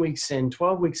in, 9 weeks in,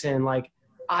 12 weeks in, like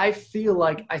I feel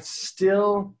like I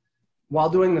still, while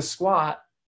doing the squat,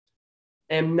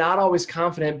 am not always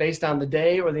confident based on the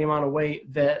day or the amount of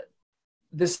weight that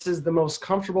this is the most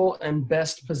comfortable and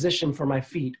best position for my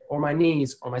feet or my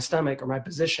knees or my stomach or my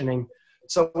positioning.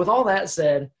 So with all that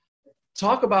said,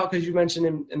 talk about, because you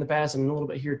mentioned in the past and a little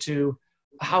bit here too,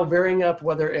 how varying up,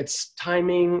 whether it's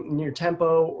timing, your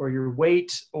tempo, or your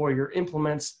weight, or your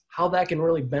implements, how that can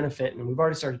really benefit. And we've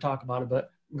already started to talk about it,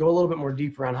 but go a little bit more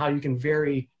deeper on how you can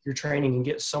vary your training and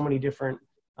get so many different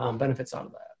benefits out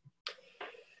of that.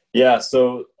 Yeah,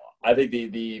 so I think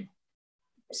the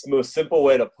most simple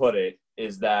way to put it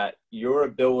is that your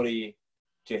ability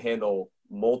to handle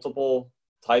multiple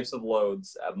types of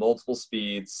loads at multiple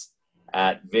speeds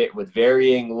with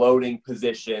varying loading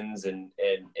positions and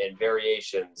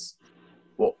variations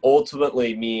will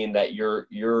ultimately mean that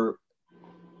your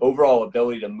overall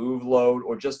ability to move load,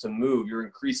 or just to move, you're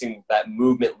increasing that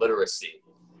movement literacy.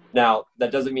 Now,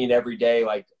 that doesn't mean every day,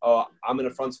 like, oh, I'm in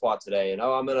a front squat today, and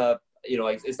I'm going to,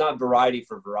 it's not variety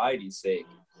for variety's sake,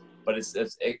 but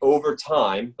it's over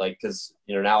time, like, because,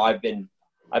 now I've been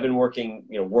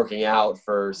working out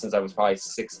since I was probably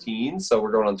 16. So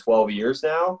we're going on 12 years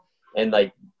now. And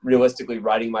like realistically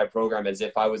writing my program as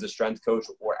if I was a strength coach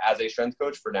or as a strength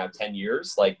coach for now 10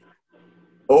 years, like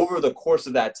over the course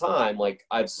of that time, like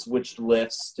I've switched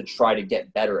lifts to try to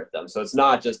get better at them. So it's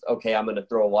not just, okay, I'm going to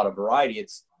throw a lot of variety.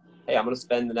 It's, hey, I'm going to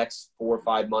spend the next 4 or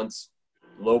 5 months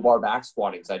low bar back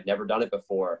squatting because I'd never done it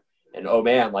before. And, oh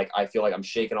man, like I feel like I'm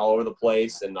shaking all over the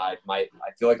place, and I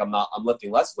feel like I'm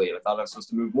lifting less weight. I thought I was supposed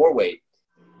to move more weight.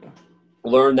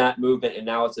 Learn that movement, and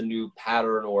now it's a new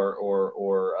pattern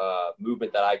or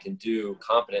movement that I can do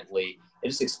competently. It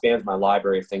just expands my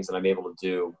library of things that I'm able to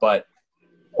do. But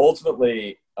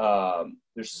ultimately,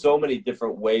 there's so many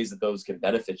different ways that those can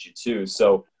benefit you too.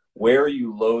 So where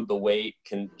you load the weight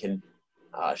can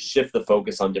shift the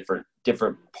focus on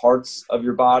different parts of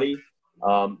your body,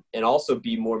 and also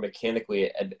be more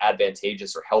mechanically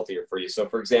advantageous or healthier for you. So,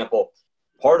 for example,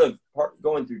 part of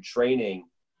going through training,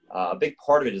 a big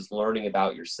part of it is learning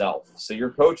about yourself. So your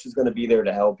coach is going to be there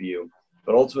to help you,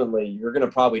 but ultimately you're going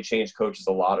to probably change coaches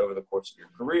a lot over the course of your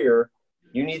career.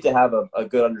 You need to have a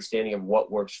good understanding of what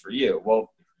works for you.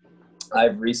 Well,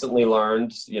 I've recently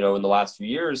learned, in the last few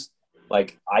years,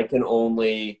 like I can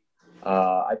only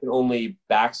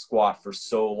back squat for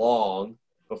so long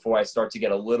before I start to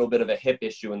get a little bit of a hip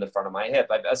issue in the front of my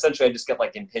hip. I just get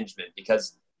like impingement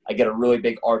because I get a really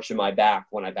big arch in my back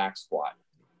when I back squat.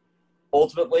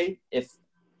 Ultimately, if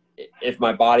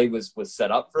my body was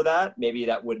set up for that, maybe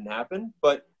that wouldn't happen.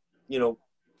 But,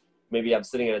 maybe I'm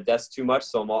sitting at a desk too much,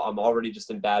 so I'm already just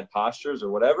in bad postures or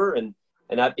whatever, and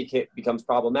that becomes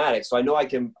problematic. So I know I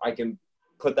can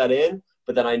put that in,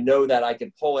 but then I know that I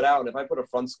can pull it out. And if I put a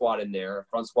front squat in there, a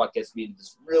front squat gets me in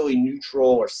this really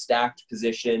neutral or stacked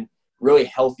position, really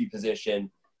healthy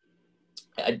position.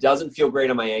 It doesn't feel great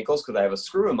on my ankles because I have a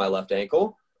screw in my left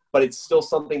ankle, but it's still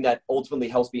something that ultimately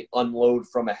helps me unload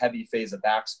from a heavy phase of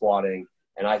back squatting,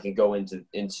 and I can go into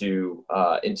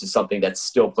something that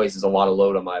still places a lot of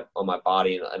load on my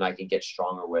body, and I can get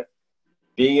stronger with.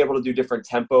 Being able to do different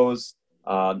tempos,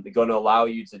 going to allow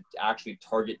you to actually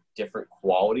target different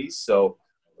qualities. So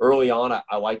early on,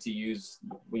 I like to use,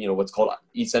 what's called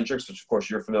eccentrics, which of course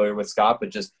you're familiar with, Scott, but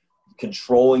just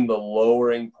controlling the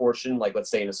lowering portion, like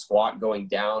let's say in a squat, going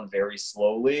down very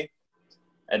slowly.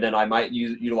 And then I might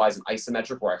utilize an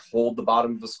isometric where I hold the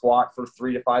bottom of the squat for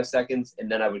 3 to 5 seconds,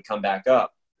 and then I would come back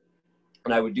up.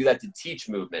 And I would do that to teach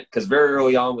movement, because very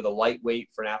early on with a lightweight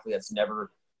for an athlete that's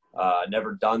never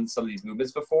done some of these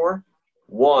movements before,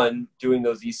 one, doing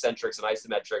those eccentrics and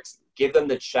isometrics, give them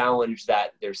the challenge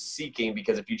that they're seeking,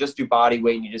 because if you just do body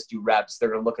weight and you just do reps, they're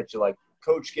going to look at you like,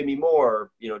 coach, give me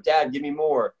more, dad, give me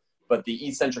more. But the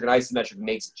eccentric and isometric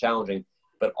makes it challenging,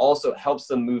 but also helps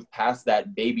them move past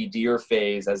that baby deer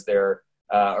phase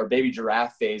or baby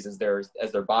giraffe phase as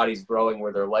their body's growing,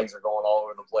 where their legs are going all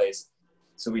over the place.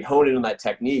 So we hone in on that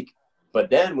technique. But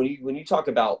then when you talk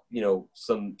about,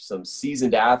 some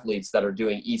seasoned athletes that are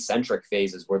doing eccentric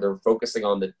phases where they're focusing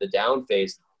on the down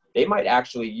phase, they might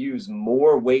actually use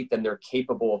more weight than they're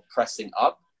capable of pressing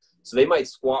up. So they might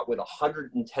squat with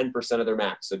 110% of their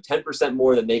max, so 10%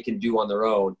 more than they can do on their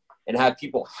own, and have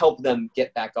people help them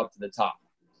get back up to the top,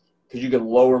 because you can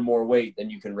lower more weight than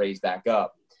you can raise back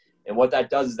up. And what that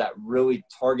does is that really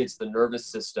targets the nervous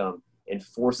system and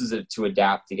forces it to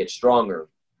adapt to get stronger.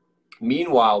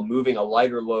 Meanwhile, moving a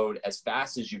lighter load as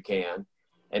fast as you can,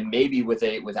 and maybe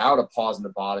without a pause in the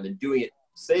bottom, and doing it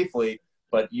safely,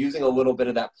 but using a little bit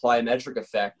of that plyometric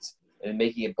effect and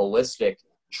making it ballistic,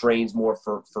 trains more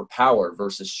for power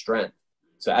versus strength.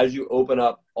 So as you open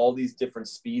up all these different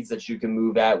speeds that you can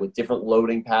move at with different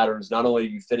loading patterns, not only are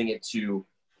you fitting it to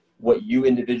what you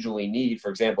individually need.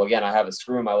 For example, again, I have a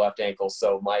screw in my left ankle,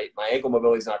 so my ankle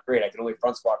mobility is not great. I can only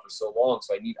front squat for so long,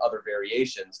 so I need other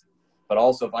variations. But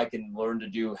also, if I can learn to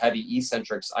do heavy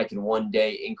eccentrics, I can one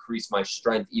day increase my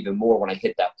strength even more when I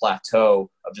hit that plateau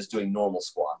of just doing normal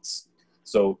squats.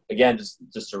 So again,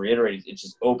 just to reiterate, it's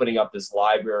just opening up this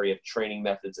library of training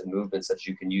methods and movements that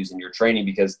you can use in your training,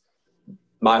 because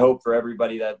my hope for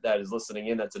everybody that is listening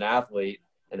in that's an athlete,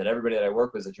 and that everybody that I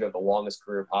work with, is that you have the longest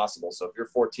career possible. So if you're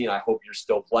 14, I hope you're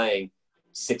still playing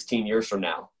 16 years from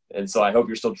now. And so I hope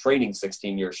you're still training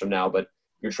 16 years from now, but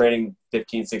you're training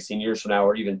 15, 16 years from now,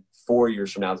 or even 4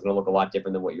 years from now, is going to look a lot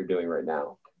different than what you're doing right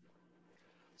now.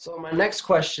 So my next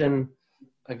question,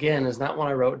 again, is not one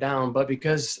I wrote down, but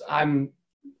because I'm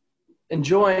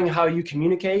enjoying how you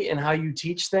communicate and how you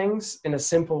teach things in a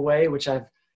simple way, which I've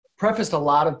prefaced a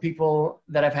lot of people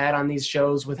that I've had on these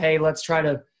shows with, hey, let's try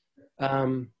to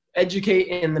educate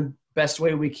in the best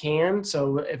way we can.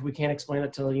 So if we can't explain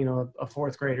it to, a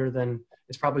fourth grader, then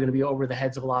it's probably going to be over the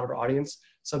heads of a lot of our audience.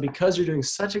 So because you're doing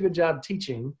such a good job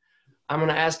teaching, I'm going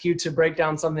to ask you to break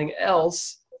down something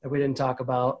else that we didn't talk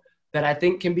about that I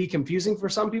think can be confusing for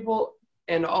some people.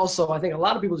 And also, I think a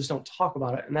lot of people just don't talk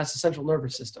about it, and that's the central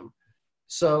nervous system.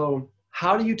 So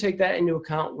how do you take that into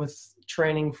account with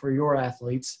training for your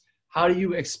athletes? How do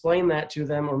you explain that to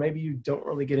them? Or maybe you don't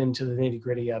really get into the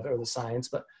nitty-gritty of it or the science,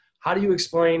 but how do you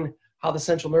explain how the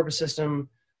central nervous system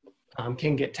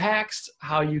can get taxed,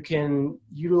 how you can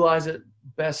utilize it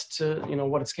best to,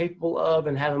 what it's capable of,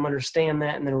 and have them understand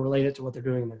that and then relate it to what they're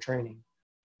doing in their training?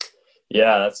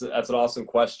 Yeah, that's an awesome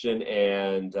question.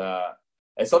 And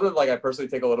it's something like I personally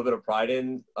take a little bit of pride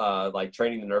in, like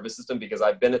training the nervous system, because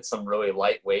I've been at some really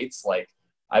light weights. Like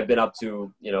I've been up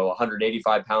to,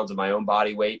 185 pounds of my own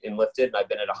body weight and lifted, and I've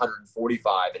been at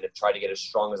 145 and have tried to get as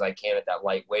strong as I can at that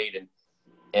light weight.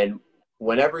 And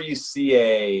whenever you see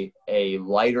a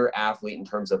lighter athlete in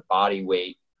terms of body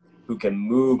weight who can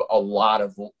move a lot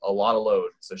of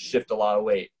load, so shift a lot of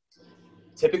weight,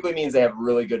 typically means they have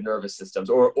really good nervous systems,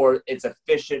 or it's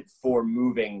efficient for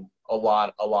moving a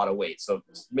lot of weight. So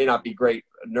it may not be great.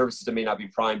 Nervous system may not be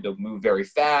primed to move very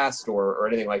fast or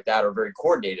anything like that, or very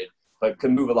coordinated, but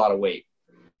can move a lot of weight.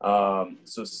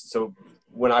 So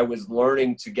when I was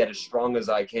learning to get as strong as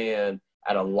I can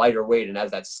at a lighter weight, and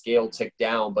as that scale ticked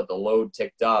down but the load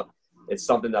ticked up, it's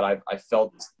something that I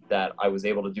felt that I was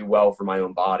able to do well for my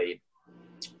own body.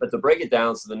 But to break it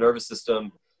down, so the nervous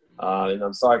system, and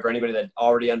I'm sorry for anybody that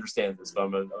already understands this, but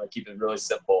I'm going to keep it really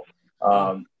simple.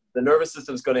 The nervous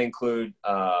system is going to include,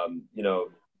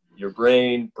 your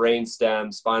brain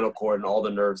stem, spinal cord, and all the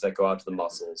nerves that go out to the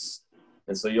muscles.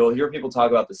 And so you'll hear people talk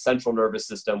about the central nervous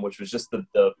system, which was just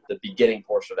the beginning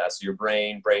portion of that. So your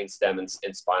brain stem, and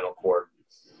spinal cord.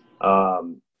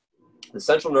 The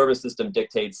central nervous system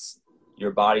dictates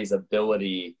your body's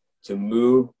ability to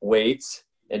move weights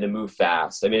and to move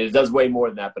fast. I mean, it does way more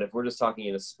than that, but if we're just talking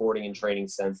in a sporting and training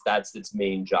sense, that's its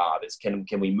main job is can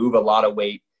we move a lot of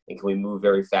weight and can we move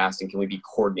very fast and can we be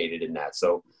coordinated in that?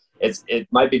 So it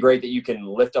might be great that you can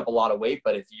lift up a lot of weight,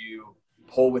 but if you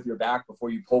pull with your back before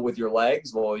you pull with your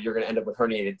legs, well, you're going to end up with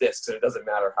herniated discs, and it doesn't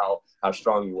matter how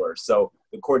strong you were. So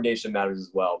the coordination matters as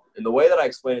well. And the way that I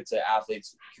explain it to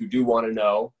athletes who do want to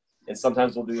know, and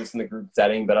sometimes we'll do this in the group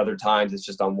setting, but other times it's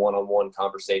just on one-on-one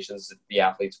conversations if the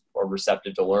athletes are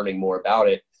receptive to learning more about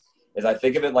it, is I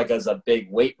think of it like as a big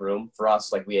weight room for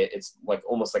us. Like it's like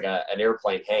almost like an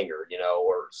airplane hangar, you know,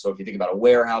 or so if you think about a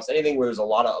warehouse, anything where there's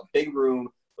a big room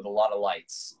with a lot of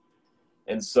lights.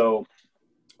 And so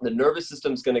the nervous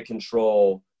system is going to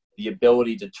control the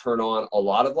ability to turn on a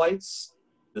lot of lights,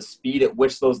 the speed at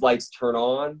which those lights turn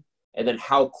on, and then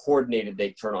how coordinated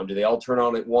they turn on. Do they all turn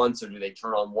on at once, or do they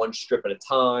turn on one strip at a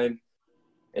time?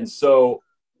 And so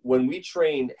when we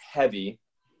train heavy,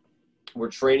 we're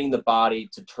training the body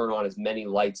to turn on as many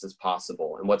lights as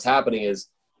possible. And what's happening is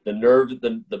the nerve,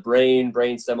 the brain,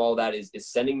 brainstem, all that is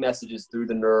sending messages through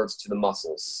the nerves to the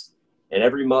muscles. And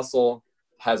every muscle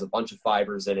has a bunch of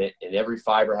fibers in it, and every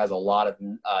fiber has a lot of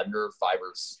nerve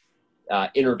fibers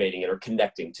innervating it or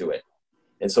connecting to it.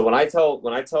 And so when I tell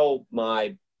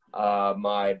my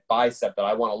bicep that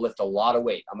I want to lift a lot of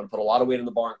weight, I'm going to put a lot of weight in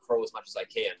the bar and curl as much as I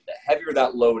can. The heavier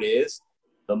that load is,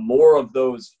 the more of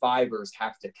those fibers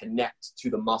have to connect to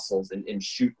the muscles and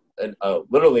shoot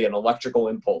literally an electrical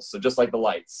impulse. So just like the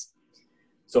lights.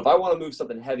 So if I want to move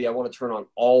something heavy, I want to turn on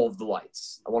all of the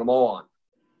lights. I want them all on.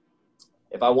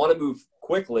 If I want to move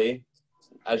quickly,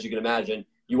 as you can imagine,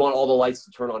 you want all the lights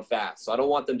to turn on fast. So I don't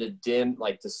want them to dim,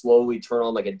 like to slowly turn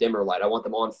on like a dimmer light. I want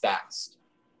them on fast.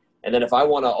 And then if I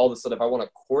want to, all of a sudden, if I want to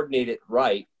coordinate it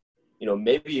right, you know,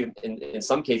 maybe in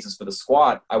some cases for the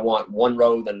squat, I want one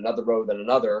row, then another row, then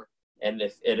another. And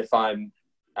if I'm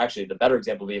actually, the better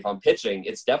example would be if I'm pitching,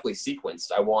 it's definitely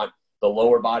sequenced. I want the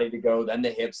lower body to go, then the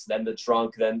hips, then the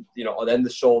trunk, then, you know, then the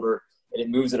shoulder, and it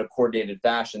moves in a coordinated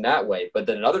fashion that way. But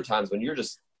then at other times when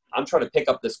I'm trying to pick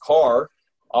up this car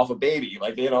off a baby,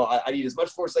 like, you know, I need as much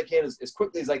force as I can, as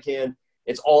quickly as I can.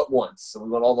 It's all at once. So we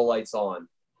want all the lights on.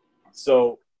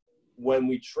 So when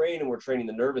we train and we're training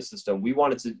the nervous system, we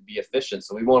want it to be efficient.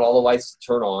 So we want all the lights to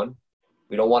turn on.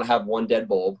 We don't want to have one dead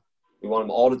bulb. We want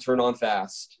them all to turn on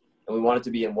fast. And we want it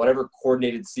to be in whatever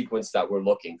coordinated sequence that we're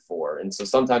looking for. And so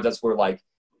sometimes that's where, like,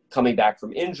 coming back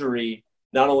from injury,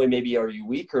 not only maybe are you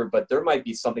weaker, but there might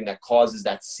be something that causes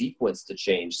that sequence to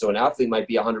change. So an athlete might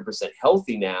be 100%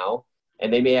 healthy now,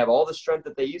 and they may have all the strength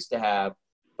that they used to have,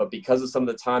 but because of some of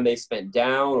the time they spent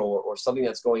down or something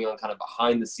that's going on kind of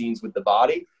behind the scenes with the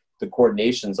body, the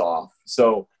coordination's off.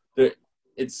 So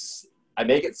I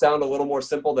make it sound a little more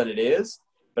simple than it is,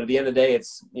 but at the end of the day,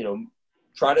 it's, you know,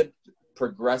 try to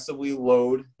progressively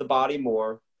load the body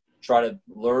more, try to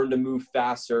learn to move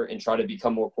faster, and try to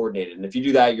become more coordinated. And if you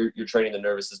do that, you're training the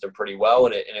nervous system pretty well,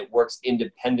 and it works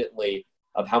independently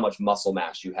of how much muscle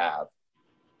mass you have.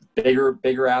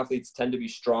 Bigger athletes tend to be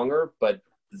stronger, but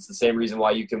it's the same reason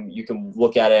why you can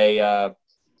look at an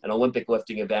Olympic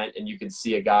lifting event and you can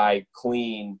see a guy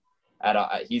clean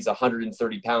he's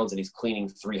 130 pounds and he's cleaning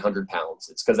 300 pounds.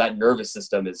 It's because that nervous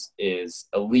system is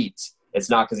elite. It's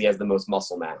not because he has the most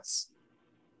muscle mass.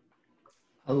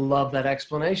 I love that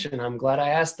explanation. I'm glad I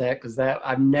asked that, because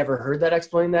I've never heard that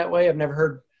explained that way. I've never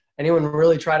heard anyone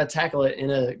really try to tackle it in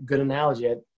a good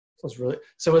analogy.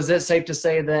 So is it safe to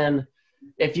say then,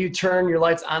 if you turn your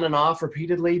lights on and off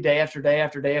repeatedly, day after day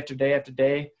after day after day after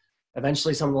day,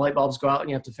 eventually some of the light bulbs go out and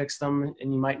you have to fix them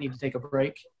and you might need to take a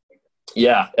break?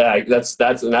 Yeah, that's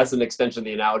an extension of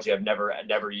the analogy I've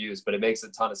never used, but it makes a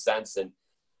ton of sense. And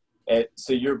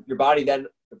so your body then,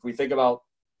 if we think about,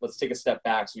 let's take a step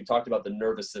back. So we talked about the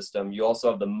nervous system. You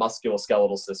also have the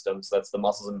musculoskeletal system. So that's the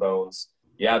muscles and bones.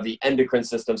 You have the endocrine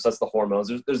system. So that's the hormones.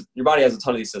 Your body has a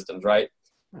ton of these systems, right?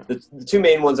 The two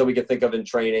main ones that we could think of in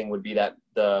training would be that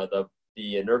the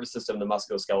nervous system, the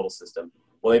musculoskeletal system.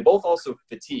 Well, they both also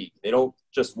fatigue. They don't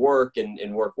just work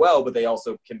and work well, but they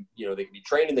also can, you know, they can be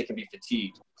trained and they can be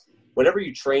fatigued. Whenever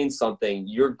you train something,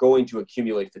 you're going to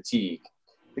accumulate fatigue.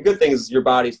 The good thing is your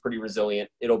body's pretty resilient.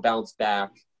 It'll bounce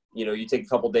back. You know, you take a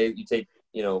couple days, if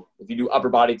you do upper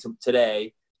body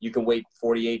today, you can wait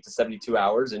 48 to 72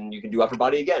 hours and you can do upper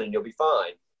body again and you'll be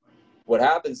fine. What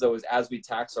happens though is as we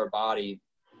tax our body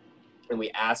and we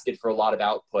ask it for a lot of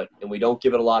output and we don't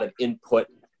give it a lot of input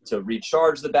to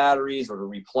recharge the batteries or to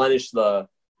replenish the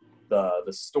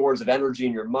stores of energy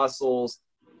in your muscles,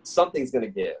 something's going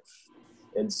to give.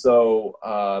 And so,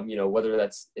 you know, whether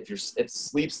that's if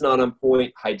sleep's not on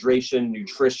point, hydration,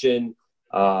 nutrition,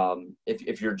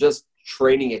 if you're just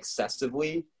training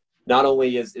excessively, not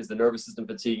only is the nervous system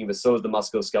fatiguing, but so is the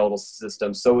musculoskeletal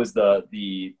system. So is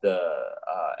the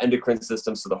endocrine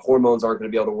system. So the hormones aren't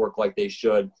going to be able to work like they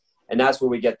should. And that's where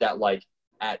we get that, like,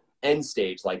 at end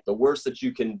stage, like the worst that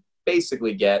you can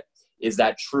basically get is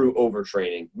that true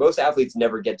overtraining. Most athletes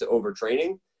never get to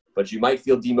overtraining, but you might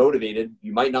feel demotivated.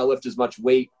 You might not lift as much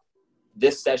weight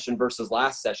this session versus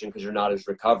last session because you're not as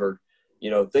recovered.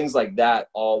 Things like that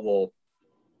all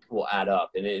will add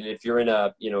up. And if you're in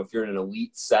if you're in an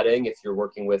elite setting, if you're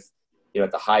working with, at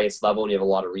the highest level and you have a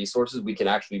lot of resources, we can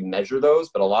actually measure those.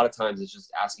 But a lot of times it's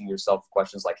just asking yourself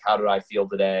questions like, how did I feel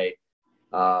today?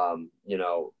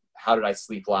 How did I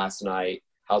sleep last night?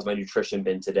 How's my nutrition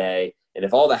been today? And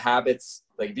if all the habits,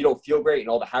 like if you don't feel great and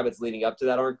all the habits leading up to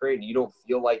that aren't great and you don't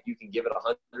feel like you can give it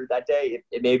 100 that day,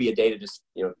 it may be a day to just,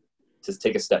 just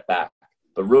take a step back.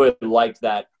 But really liked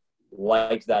that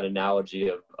analogy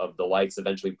of the lights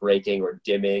eventually breaking or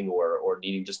dimming or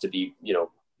needing just to be,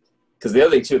 because the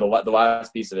other thing too, the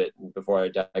last piece of it before I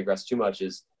digress too much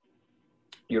is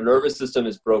your nervous system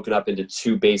is broken up into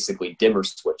two basically dimmer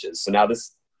switches. So now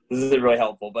this isn't really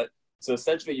helpful, but so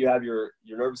essentially you have your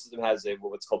nervous system has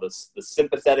what's called the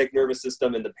sympathetic nervous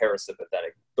system and the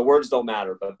parasympathetic. The words don't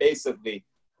matter, but basically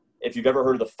if you've ever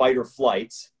heard of the fight or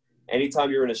flight,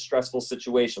 anytime you're in a stressful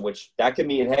situation, which that could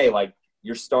mean, hey, like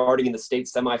you're starting in the state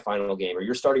semifinal game or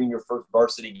you're starting in your first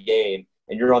varsity game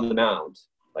and you're on the mound,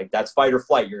 like that's fight or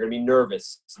flight. You're going to be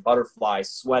nervous, butterfly,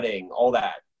 sweating, all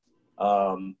that.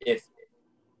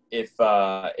 If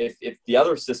the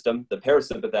other system, the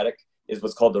parasympathetic, is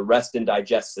what's called the rest and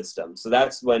digest system. So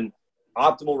that's when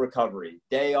optimal recovery,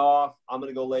 day off, I'm going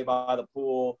to go lay by the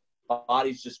pool.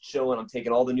 Body's just chilling. I'm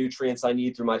taking all the nutrients I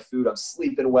need through my food. I'm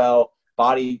sleeping well.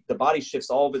 The body shifts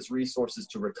all of its resources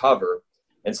to recover.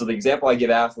 And so the example I give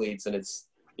athletes, and it's,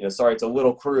 sorry, it's a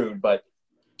little crude, but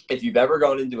if you've ever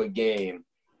gone into a game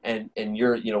and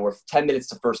you're, we're 10 minutes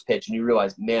to first pitch and you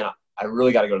realize, man, I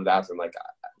really got to go to the bathroom. Like,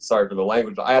 sorry for the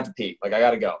language, but I have to pee. Like, I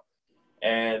got to go.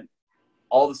 And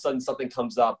all of a sudden something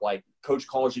comes up, like coach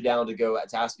calls you down to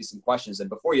ask you some questions. And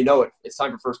before you know it, it's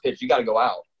time for first pitch. You got to go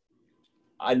out.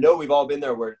 I know we've all been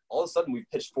there where all of a sudden we've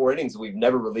pitched 4 innings and we've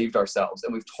never relieved ourselves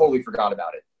and we've totally forgot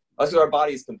about it. That's because our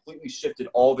body has completely shifted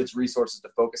all of its resources to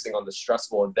focusing on the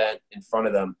stressful event in front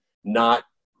of them, not,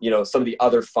 some of the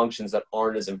other functions that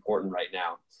aren't as important right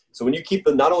now. So when you keep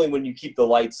not only when you keep the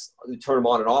lights, you turn them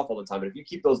on and off all the time, but if you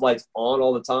keep those lights on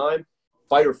all the time,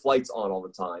 fight or flight's on all the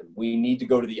time. We need to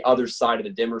go to the other side of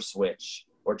the dimmer switch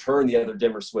or turn the other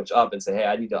dimmer switch up and say, hey,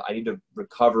 I need to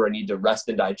recover. I need to rest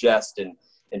and digest and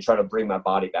try to bring my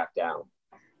body back down.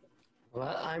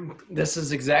 Well, this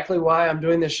is exactly why I'm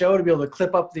doing this show, to be able to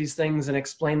clip up these things and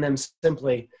explain them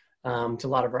simply to a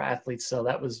lot of our athletes. So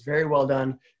that was very well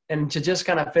done. And to just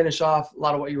kind of finish off a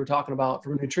lot of what you were talking about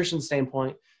from a nutrition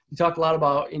standpoint, you talk a lot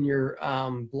about in your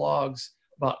blogs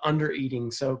about under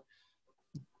eating. So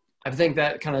I think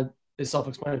that kind of is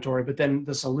self-explanatory, but then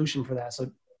the solution for that. So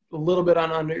a little bit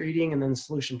on under eating and then the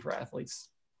solution for athletes.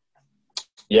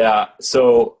 Yeah.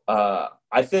 So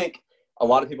I think a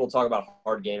lot of people talk about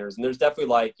hard gainers, and there's definitely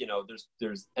like,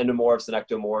 there's endomorphs and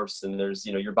ectomorphs, and there's,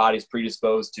 your body's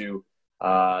predisposed to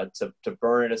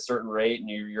burn at a certain rate, and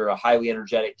you're a highly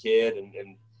energetic kid.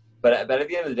 But at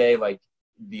the end of the day, like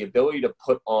the ability to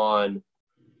put on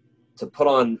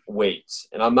weight,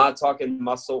 and I'm not talking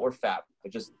muscle or fat,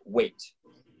 but just weight,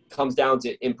 comes down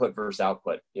to input versus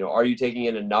output. Are you taking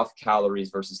in enough calories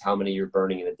versus how many you're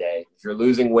burning in a day? If you're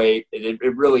losing weight, it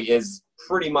really is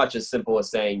pretty much as simple as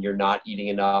saying you're not eating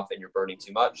enough and you're burning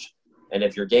too much. And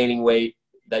if you're gaining weight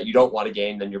that you don't want to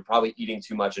gain, then you're probably eating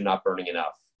too much and not burning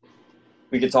enough.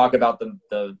 We could talk about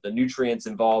the nutrients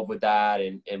involved with that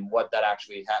and what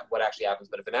actually happens.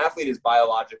 But if an athlete is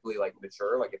biologically like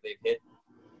mature, like if they've hit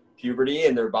puberty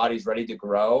and their body's ready to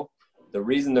grow, the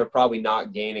reason they're probably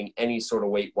not gaining any sort of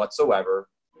weight whatsoever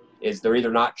is they're either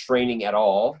not training at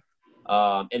all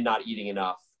and not eating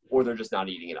enough, or they're just not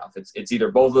eating enough. It's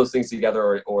either both of those things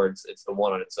together or it's the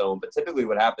one on its own. But typically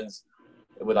what happens,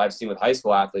 what I've seen with high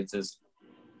school athletes is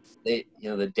the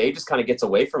day just kind of gets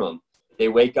away from them. They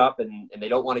wake up and they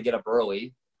don't want to get up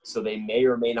early, so they may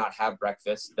or may not have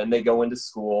breakfast. Then they go into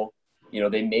school.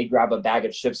 They may grab a bag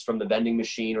of chips from the vending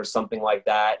machine or something like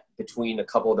that between a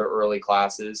couple of their early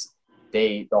classes.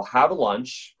 They'll have a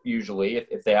lunch, usually.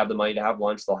 If they have the money to have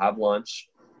lunch, they'll have lunch.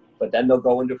 But then they'll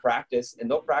go into practice, and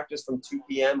they'll practice from 2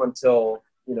 p.m. until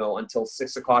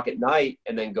 6 o'clock at night,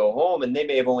 and then go home. And they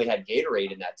may have only had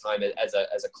Gatorade in that time as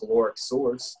a caloric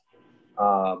source.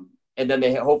 And then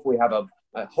they hopefully have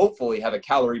a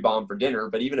calorie bomb for dinner.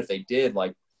 But even if they did,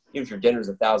 like, even if your dinner's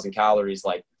 1,000 calories,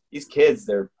 like these kids,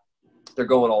 they're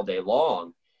going all day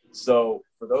long. So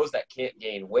for those that can't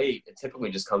gain weight, it typically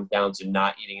just comes down to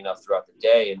not eating enough throughout the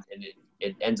day. And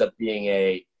it ends up being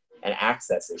an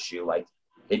access issue. Like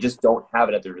they just don't have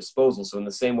it at their disposal. So in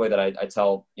the same way that I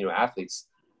tell, athletes,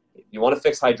 you want to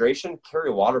fix hydration, carry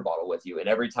a water bottle with you. And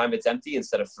every time it's empty,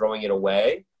 instead of throwing it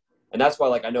away. And that's why,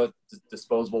 like, I know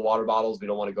disposable water bottles, we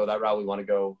don't want to go that route. We want to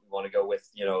go with,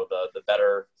 the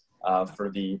better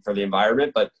for the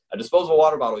environment. But a disposable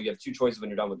water bottle, you have two choices when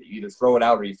you're done with it. You either throw it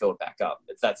out or you fill it back up.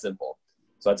 It's that simple.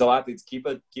 So I tell athletes, keep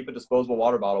a disposable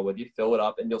water bottle with you, fill it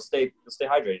up, and you'll stay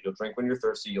hydrated. You'll drink when you're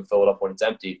thirsty. You'll fill it up when it's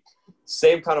empty.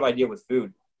 Same kind of idea with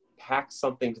food. Pack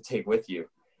something to take with you.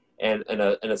 And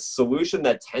a solution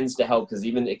that tends to help, because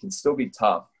even it can still be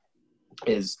tough,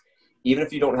 is even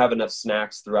if you don't have enough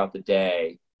snacks throughout the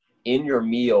day, in your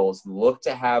meals, look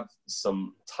to have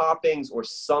some toppings or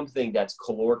something that's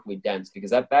calorically dense,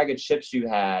 because that bag of chips you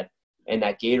had and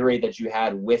that Gatorade that you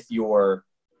had with your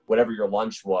whatever your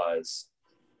lunch was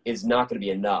is not going to be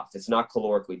enough. It's not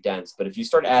calorically dense. But if you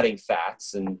start adding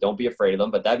fats, and don't be afraid of them,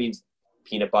 but that means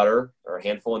peanut butter or a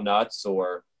handful of nuts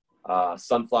or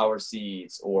sunflower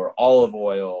seeds or olive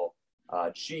oil,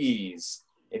 cheese.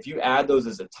 If you add those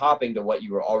as a topping to what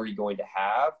you were already going to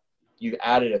have, you've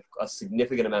added a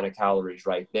significant amount of calories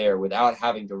right there without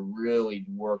having to really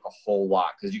work a whole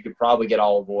lot. Because you could probably get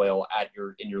olive oil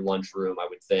in your lunchroom. I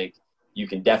would think you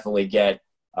can definitely get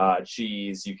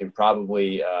cheese. You can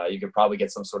probably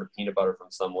get some sort of peanut butter from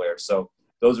somewhere. So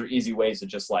those are easy ways to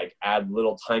just like add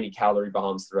little tiny calorie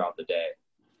bombs throughout the day.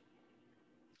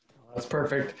 That's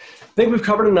perfect. I think we've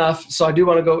covered enough. So I do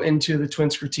want to go into the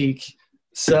Twins critique.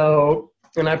 So,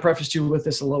 and I prefaced you with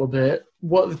this a little bit.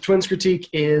 What the Twins critique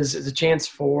is a chance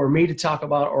for me to talk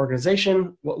about our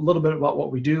organization, a little bit about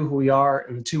what we do, who we are,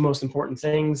 and the two most important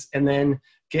things, and then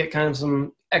get kind of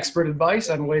some expert advice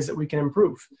on ways that we can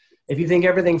improve. If you think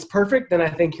everything's perfect, then I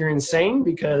think you're insane,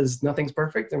 because nothing's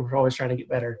perfect and we're always trying to get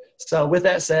better. So with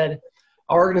that said,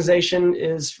 our organization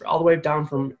is all the way down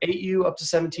from 8U up to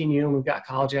 17U, and we've got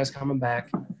college guys coming back.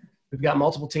 We've got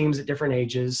multiple teams at different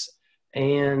ages,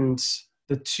 and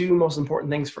the two most important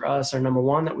things for us are, number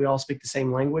one, that we all speak the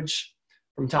same language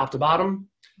from top to bottom,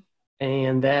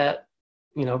 and that,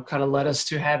 kind of led us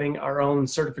to having our own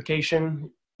certification.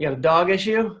 You got a dog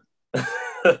issue?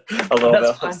 Hello,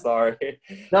 Bill. Sorry.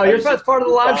 No, you're part of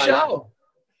the live show.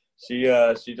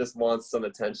 She just wants some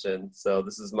attention. So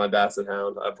this is my Basset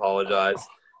Hound. I apologize.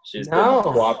 She's been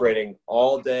cooperating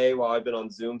all day while I've been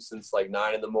on Zoom since like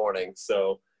 9 a.m.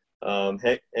 So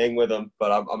hang with them,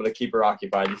 but I'm going to keep her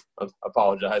occupied. I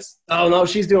apologize. Oh, no,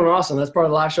 she's doing awesome. That's part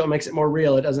of the live show. It makes it more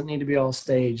real. It doesn't need to be all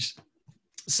staged.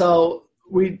 So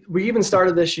we even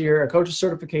started this year a coach's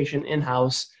certification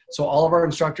in-house. So all of our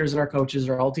instructors and our coaches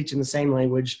are all teaching the same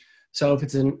language. So if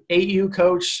it's an 8U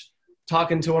coach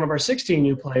talking to one of our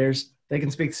 16U players, they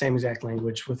can speak the same exact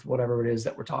language with whatever it is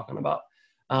that we're talking about.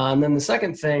 And then the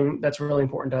second thing that's really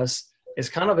important to us is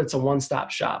it's a one-stop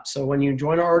shop. So when you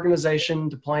join our organization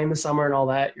to play in the summer and all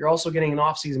that, you're also getting an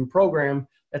off-season program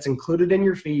that's included in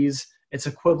your fees. It's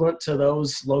equivalent to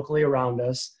those locally around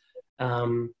us.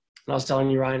 And I was telling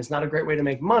you, Ryan, it's not a great way to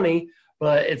make money,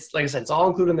 but it's, like I said, it's all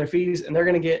included in their fees, and they're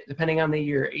going to get, depending on the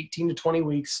year, 18 to 20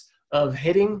 weeks of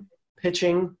hitting,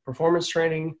 pitching, performance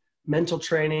training, mental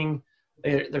training.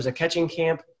 There's a catching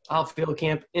camp, outfield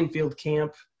camp, infield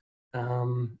camp.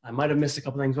 I might have missed a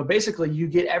couple things, but basically you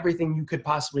get everything you could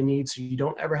possibly need, so you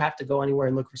don't ever have to go anywhere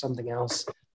and look for something else.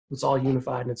 It's all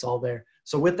unified and it's all there.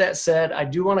 So with that said, I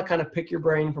do want to kind of pick your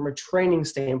brain from a training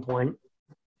standpoint.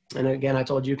 And again, I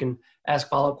told you can ask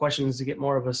follow-up questions to get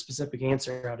more of a specific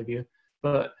answer out of you.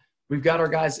 But we've got our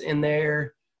guys in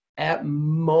there at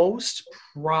most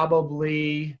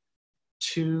probably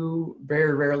 2,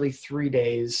 very rarely 3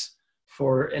 days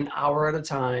for an hour at a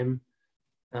time.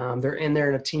 They're in there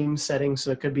in a team setting,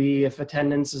 so it could be if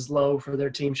attendance is low for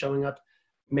their team showing up,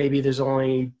 maybe there's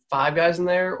only 5 guys in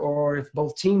there, or if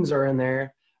both teams are in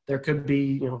there, there could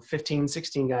be 15,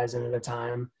 16 guys in at a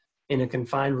time in a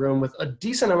confined room with a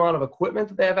decent amount of equipment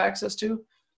that they have access to.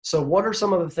 So what are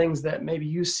some of the things that maybe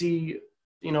you see,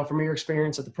 from your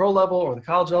experience at the pro level or the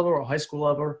college level or high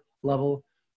school level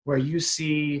where you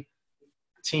see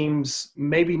teams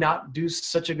maybe not do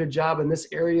such a good job in this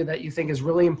area that you think is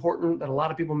really important that a lot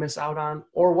of people miss out on?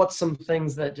 Or what's some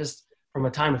things that just from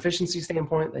a time efficiency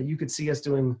standpoint that you could see us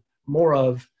doing more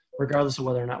of regardless of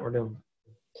whether or not we're doing?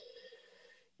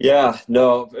 Yeah,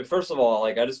 no, first of all,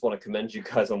 I just want to commend you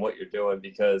guys on what you're doing,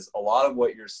 because a lot of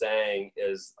what you're saying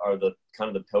are the kind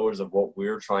of the pillars of what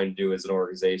we're trying to do as an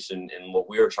organization and what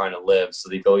we are trying to live. So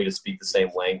the ability to speak the same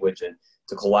language and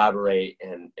to collaborate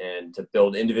and to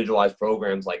build individualized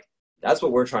programs, that's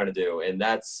what we're trying to do. And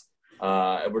that's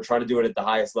And we're trying to do it at the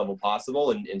highest level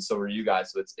possible. And so are you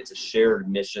guys. So it's a shared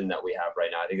mission that we have right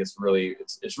now. I think it's really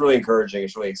encouraging.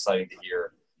 It's really exciting to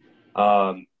hear.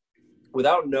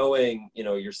 Without knowing,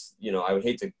 I would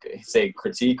hate to say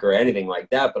critique or anything like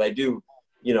that, but I do,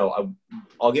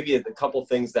 I'll give you a couple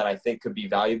things that I think could be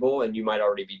valuable, and you might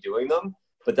already be doing them.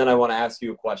 But then I want to ask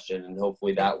you a question, and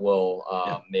hopefully that will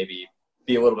maybe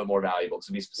be a little bit more valuable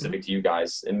to be specific to you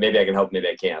guys. And maybe I can help, maybe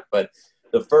I can't. But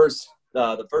the first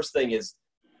thing is,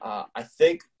 I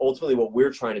think ultimately what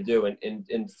we're trying to do,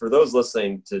 and for those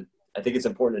listening I think it's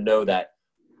important to know that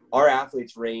our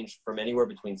athletes range from anywhere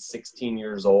between 16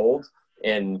 years old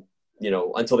and,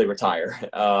 until they retire.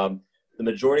 The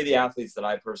majority of the athletes that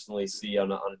I personally see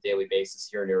on a daily basis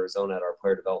here in Arizona at our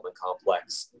player development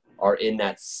complex are in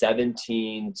that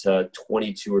 17 to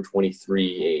 22 or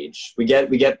 23 age. We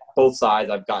get both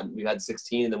sides. We've had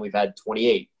 16 and then we've had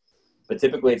 28, but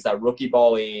typically it's that rookie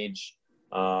ball age,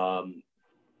 or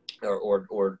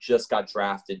just got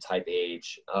drafted type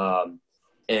age.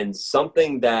 And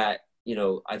something that,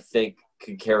 I think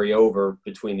could carry over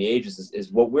between the ages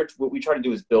is what we try to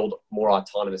do is build more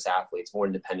autonomous athletes, more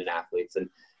independent athletes. And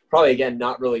probably, again,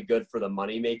 not really good for the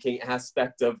money-making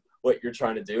aspect of what you're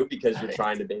trying to do, because you're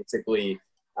trying to basically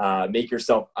make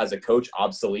yourself as a coach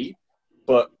obsolete,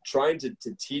 but trying to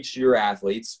teach your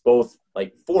athletes both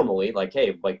like formally, like,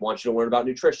 hey, like want you to learn about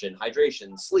nutrition,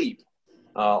 hydration, sleep,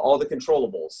 all the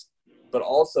controllables, but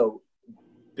also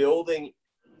building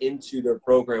into their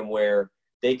program where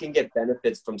they can get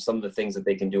benefits from some of the things that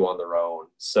they can do on their own.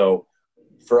 So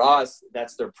for us,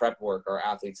 that's their prep work, our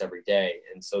athletes every day.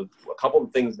 And so a couple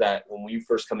of things that when we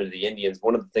first come into the Indians,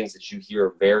 one of the things that you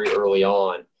hear very early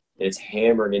on, and it's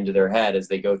hammered into their head as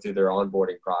they go through their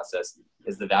onboarding process,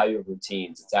 is the value of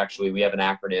routines. It's actually, we have an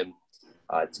acronym.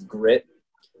 It's GRIT,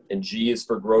 and G is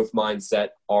for growth mindset,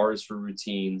 R is for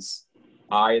routines,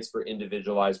 I is for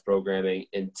individualized programming,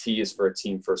 and T is for a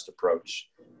team-first approach.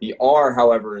 The R,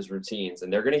 however, is routines,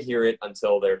 and they're going to hear it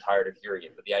until they're tired of hearing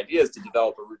it. But the idea is to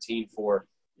develop a routine for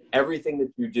everything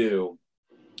that you do,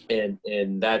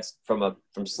 and that's from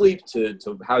sleep to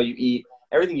how you eat.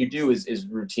 Everything you do is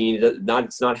routine.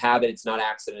 It's not habit. It's not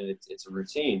accident. It's a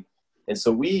routine. And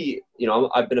so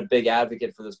I've been a big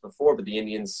advocate for this before, but the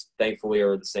Indians, thankfully,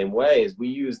 are the same way. Is we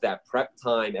use that prep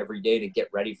time every day to get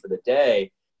ready for the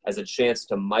day as a chance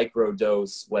to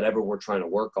microdose whatever we're trying to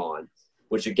work on,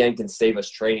 which again can save us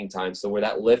training time. So where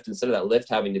that lift, instead of that lift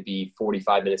having to be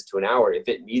 45 minutes to an hour, if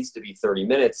it needs to be 30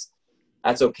 minutes,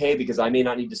 that's okay, because I may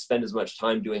not need to spend as much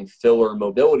time doing filler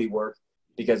mobility work,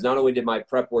 because not only did my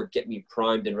prep work get me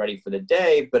primed and ready for the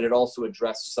day, but it also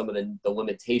addressed some of the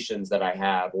limitations that I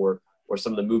have or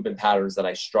some of the movement patterns that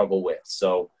I struggle with.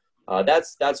 So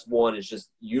that's one, is just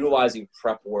utilizing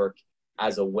prep work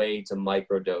as a way to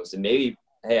microdose. And maybe,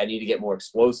 hey, I need to get more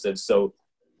explosive. So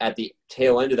at the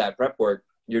tail end of that prep work,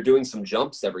 you're doing some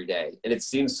jumps every day. And it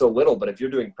seems so little, but if you're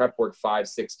doing prep work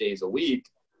 5-6 days a week,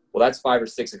 well, that's 5 or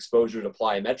 6 exposure to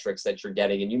plyometrics that you're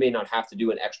getting. And you may not have to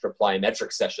do an extra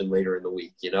plyometric session later in the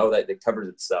week, that covers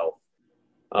itself.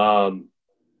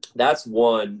 That's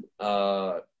one.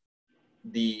 The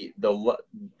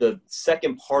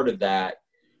second part of that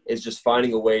is just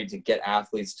finding a way to get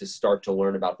athletes to start to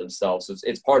learn about themselves. So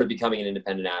it's part of becoming an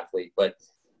independent athlete. But,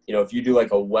 if you do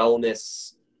like a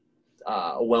wellness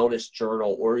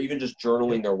journal, or even just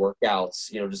journaling their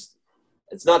workouts,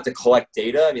 it's not to collect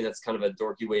data. I mean, that's kind of a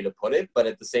dorky way to put it, but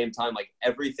at the same time, like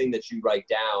everything that you write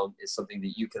down is something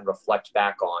that you can reflect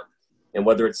back on. And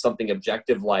whether it's something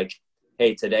objective, like,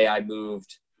 hey, today I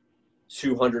moved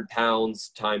 200 pounds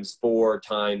times 4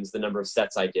 times the number of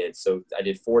sets I did. So I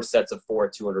did 4 sets of 4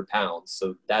 at 200 pounds.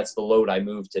 So that's the load I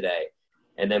moved today.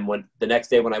 And then the next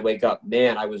day when I wake up,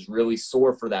 man, I was really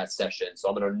sore for that session. So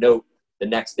I'm going to note the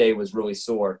next day was really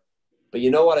sore. But you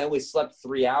know what? I only slept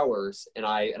 3 hours and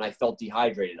I felt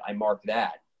dehydrated. I mark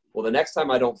that. Well, the next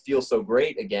time I don't feel so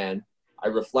great again, I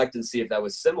reflect and see if that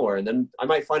was similar. And then I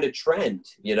might find a trend,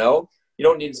 You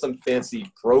don't need some fancy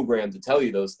program to tell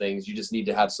you those things. You just need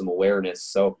to have some awareness.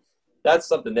 So that's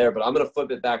something there. But I'm going to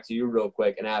flip it back to you real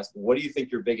quick and ask, what do you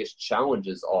think your biggest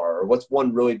challenges are? Or what's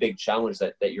one really big challenge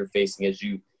that you're facing as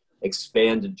you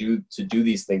expand to do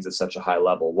these things at such a high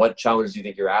level? What challenges do you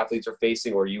think your athletes are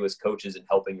facing, or you as coaches in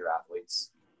helping your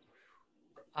athletes?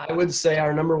 I would say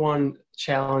our number one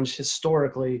challenge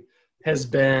historically has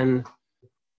been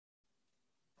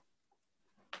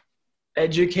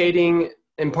educating,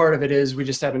 and part of it is we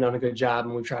just haven't done a good job,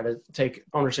 and we try to take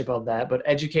ownership of that, but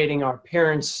educating our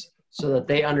parents so that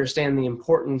they understand the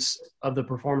importance of the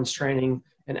performance training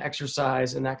and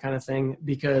exercise and that kind of thing.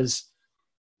 Because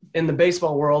in the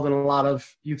baseball world and a lot of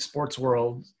youth sports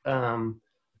world,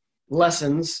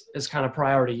 lessons is kind of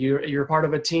priority. You're part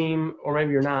of a team, or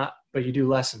maybe you're not, but you do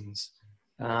lessons.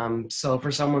 So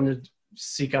for someone to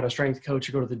seek out a strength coach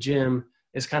or go to the gym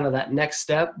is kind of that next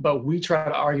step. But we try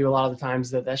to argue a lot of the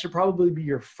times that that should probably be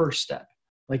your first step.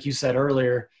 Like you said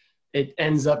earlier, it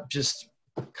ends up just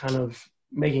kind of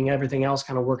making everything else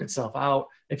kind of work itself out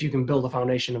if you can build a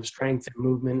foundation of strength and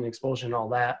movement and expulsion and all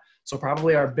that. So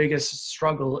probably our biggest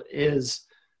struggle is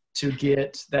to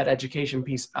get that education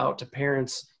piece out to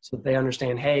parents so that they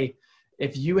understand, hey,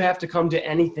 if you have to come to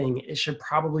anything, it should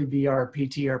probably be our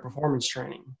PT, our performance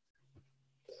training.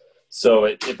 So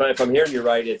if I'm hearing you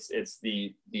right, it's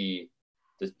the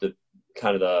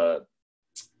kind of the,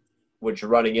 what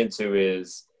you're running into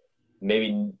is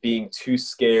maybe being too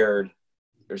scared,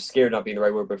 or scared not being the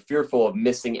right word, but fearful of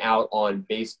missing out on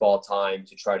baseball time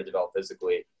to try to develop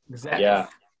physically. Exactly. Yeah.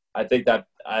 I think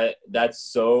that's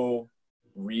so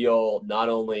real, not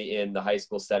only in the high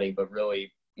school setting, but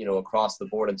really, across the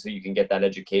board, until you can get that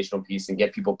educational piece and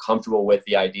get people comfortable with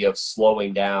the idea of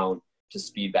slowing down to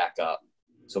speed back up.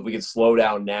 So if we can slow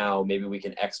down now, maybe we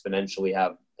can exponentially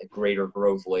have a greater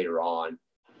growth later on.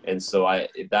 And so I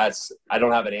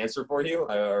don't have an answer for you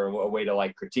or a way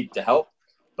to critique to help,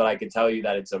 but I can tell you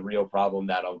that it's a real problem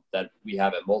that we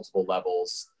have at multiple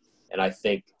levels. And I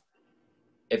think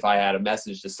if I had a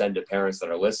message to send to parents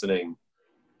that are listening,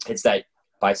 it's that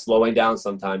by slowing down,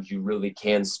 sometimes you really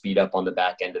can speed up on the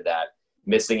back end of that.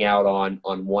 Missing out on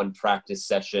one practice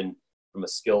session from a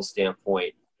skill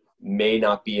standpoint may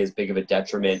not be as big of a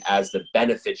detriment as the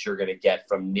benefits you're going to get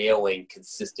from nailing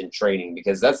consistent training.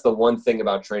 Because that's the one thing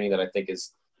about training that I think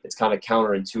it's kind of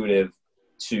counterintuitive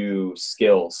to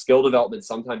skill development.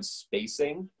 Sometimes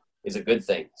spacing is a good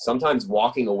thing. Sometimes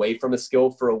walking away from a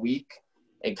skill for a week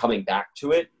and coming back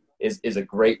to it is a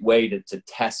great way to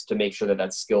test, to make sure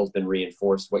that skill's been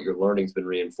reinforced, what your learning's been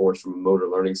reinforced from a motor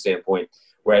learning standpoint.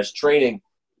 Whereas training,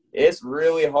 it's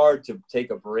really hard to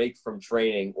take a break from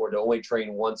training or to only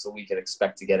train once a week and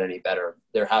expect to get any better.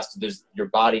 Your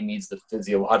body needs the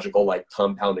physiological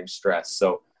compounding stress.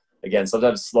 So again,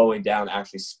 sometimes slowing down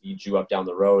actually speeds you up down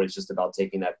the road. It's just about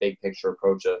taking that big picture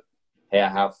approach of, hey, I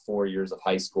have 4 years of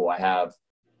high school. I have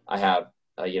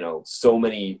so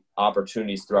many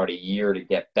opportunities throughout a year to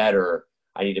get better.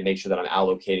 I need to make sure that I'm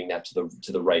allocating that to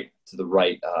the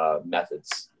right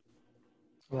methods.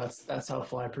 Well, that's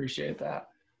helpful. I appreciate that.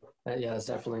 Yeah, it's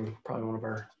definitely probably one of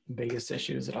our biggest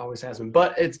issues. It always has been,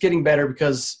 but it's getting better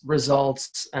because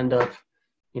results end up,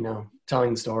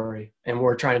 telling the story, and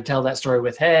we're trying to tell that story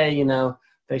with, hey,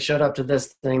 they showed up to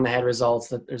this thing, they had results,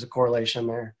 that there's a correlation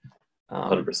there.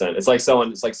 100%. It's like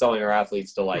selling our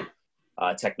athletes to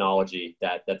technology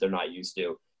that they're not used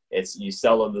to. It's, you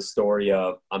sell them the story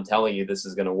of, I'm telling you this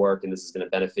is going to work and this is going to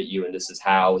benefit you and this is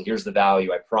how, here's the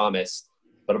value, I promise.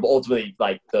 But ultimately,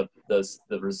 the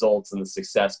results and the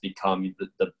success become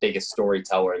the biggest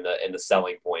storyteller and the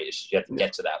selling point. It's just, you have to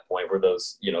get to that point where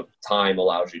those, time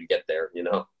allows you to get there,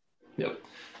 Yep.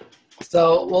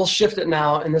 So we'll shift it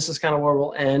now, and this is kind of where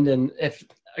we'll end. And if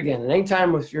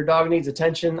anytime if your dog needs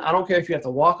attention, I don't care if you have to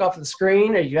walk off the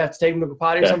screen or you have to take them to a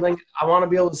potty or something. I want to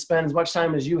be able to spend as much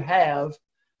time as you have.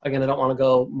 Again, I don't want to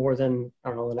go more than,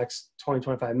 the next 20,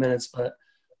 25 minutes, but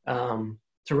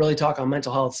to really talk on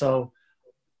mental health. So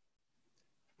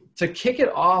to kick it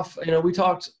off, we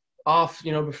talked off,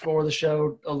 before the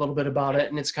show a little bit about it,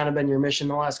 and it's kind of been your mission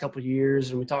the last couple of years.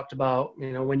 And we talked about,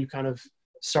 when you kind of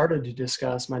started to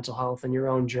discuss mental health and your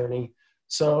own journey.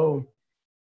 So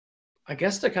I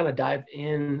guess to kind of dive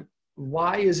in,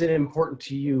 why is it important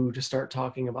to you to start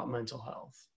talking about mental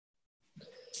health?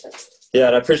 Yeah,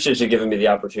 and I appreciate you giving me the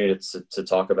opportunity to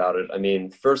talk about it. I mean,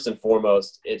 first and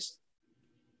foremost, it's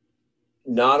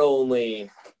not only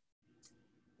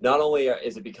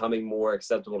is it becoming more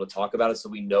acceptable to talk about it, so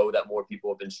we know that more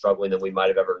people have been struggling than we might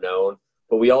have ever known,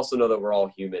 but we also know that we're all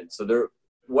human. So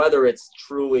whether it's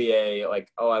truly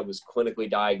I was clinically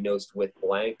diagnosed with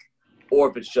blank, or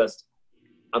if it's just,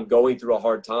 I'm going through a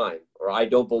hard time, or I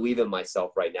don't believe in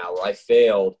myself right now, or I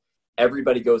failed.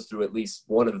 Everybody goes through at least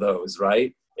one of those,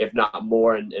 right? If not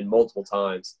more, and multiple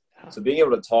times. So being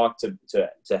able to talk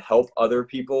to help other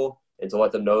people and to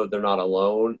let them know that they're not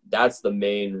alone, that's the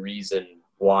main reason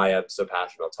why I'm so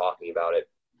passionate about talking about it.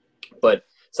 But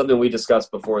something we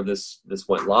discussed before this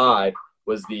went live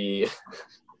was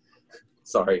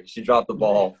sorry, she dropped the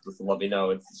ball just to let me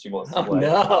know she wants to play.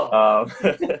 No.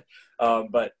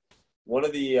 But one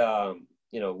of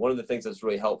the things that's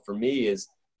really helped for me is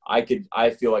I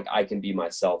feel like I can be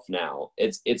myself now.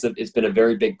 It's been a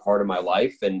very big part of my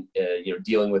life, and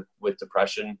dealing with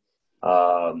depression,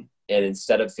 and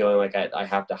instead of feeling like I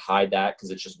have to hide that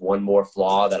because it's just one more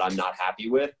flaw that I'm not happy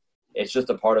with, It's just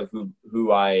a part of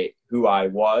who I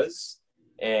was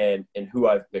and who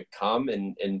I've become.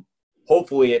 And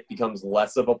hopefully it becomes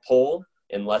less of a pull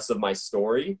and less of my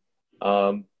story.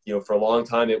 For a long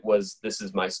time this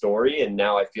is my story. And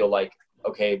now I feel like,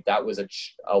 okay, that was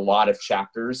a lot of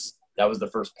chapters. That was the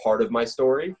first part of my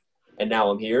story. And now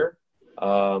I'm here.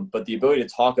 But the ability to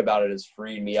talk about it has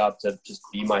freed me up to just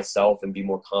be myself and be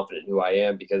more confident in who I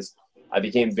am, because I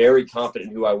became very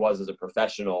confident in who I was as a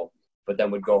professional, but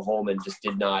then would go home and just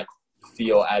did not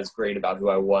feel as great about who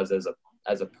I was as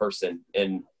a person.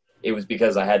 And it was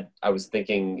because I was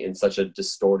thinking in such a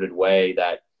distorted way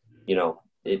that,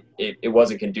 it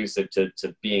wasn't conducive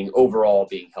to being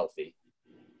healthy.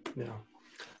 Yeah.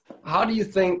 How do you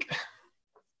think,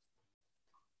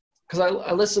 because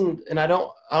I listened, and I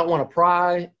don't want to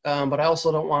pry, but I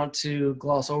also don't want to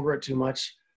gloss over it too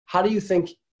much. How do you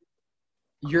think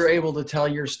you're able to tell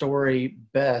your story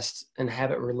best and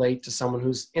have it relate to someone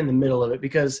who's in the middle of it?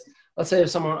 Because let's say if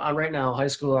someone on right now, high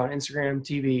school, on Instagram,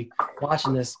 TV,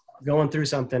 watching this, going through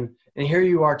something, and here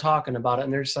you are talking about it,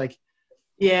 and they're just like,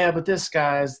 yeah, but this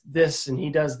guy's this, and he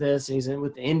does this, and he's in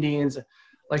with the Indians.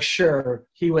 Like, sure,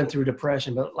 he went through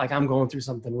depression, but like, I'm going through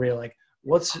something real. Like,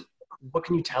 what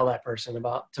can you tell that person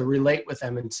about to relate with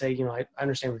them and say, I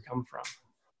understand where you're coming from?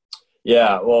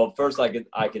 Yeah, well, first I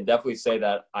can definitely say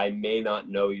that I may not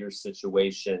know your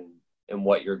situation and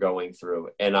what you're going through.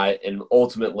 And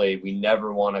ultimately we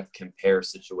never want to compare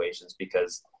situations,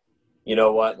 because you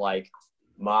know what, like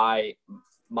my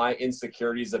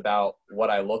insecurities about what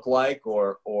I look like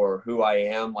or who I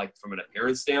am, like from an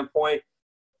appearance standpoint,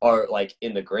 are like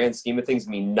in the grand scheme of things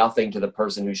mean nothing to the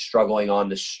person who's struggling on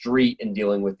the street and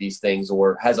dealing with these things,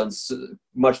 or has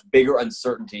much bigger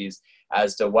uncertainties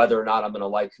as to whether or not I'm going to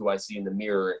like who I see in the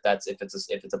mirror, if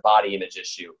it's a body image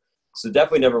issue. So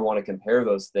definitely never want to compare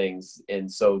those things.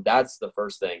 And so that's the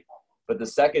first thing. But the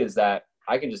second is that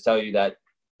I can just tell you that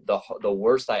the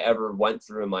worst I ever went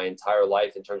through in my entire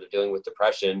life in terms of dealing with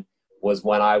depression was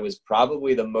when I was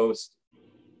probably the most,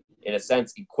 in a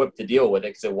sense, equipped to deal with it,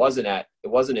 because it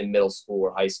wasn't in middle school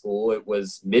or high school. It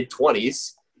was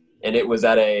mid-20s, and it was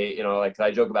at like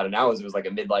I joke about it now, it was like a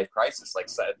midlife crisis,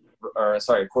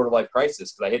 a quarter life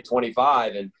crisis, because I hit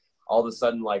 25 and all of a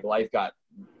sudden like life got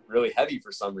really heavy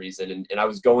for some reason, and I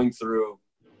was going through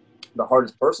the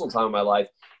hardest personal time of my life,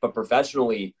 but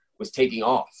professionally was taking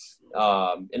off.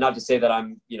 And not to say that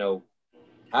I'm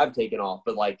have taken off,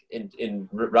 but like in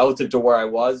relative to where I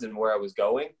was and where I was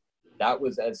going, that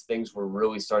was as things were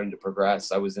really starting to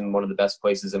progress. I was in one of the best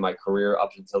places in my career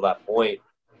up until that point.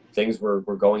 Things were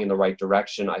going in the right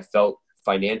direction. I felt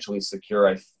financially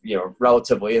secure,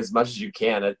 relatively, as much as you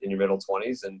can in your middle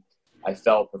 20s. And I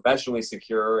felt professionally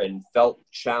secure and felt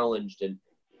challenged,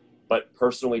 but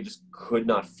personally just could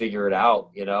not figure it out.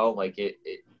 It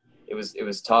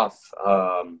was tough.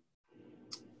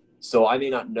 So I may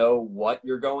not know what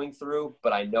you're going through,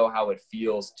 but I know how it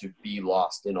feels to be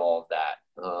lost in all of that.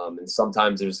 And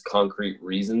sometimes there's concrete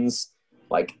reasons,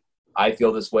 like I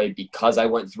feel this way because I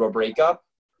went through a breakup,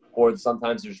 or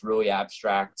sometimes there's really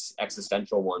abstract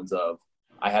existential ones of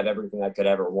I have everything I could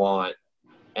ever want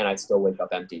and I still wake up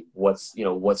empty. What's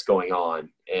going on?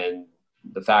 And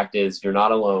the fact is, you're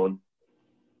not alone.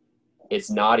 It's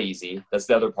not easy. That's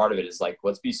the other part of it, is like,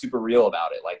 let's be super real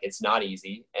about it. Like, it's not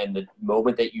easy. And the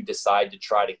moment that you decide to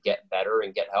try to get better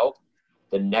and get help,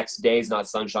 the next day is not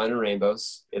sunshine and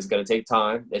rainbows. It's going to take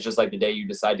time. It's just like the day you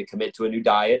decide to commit to a new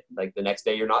diet. Like the next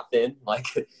day you're not thin. Like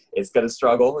it's going to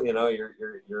struggle. You're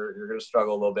going to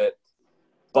struggle a little bit.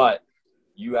 But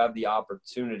you have the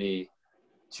opportunity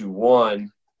to,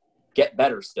 one, get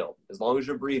better still. As long as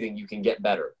you're breathing, you can get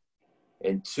better.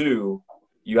 And two,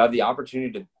 you have the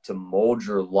opportunity to mold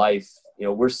your life.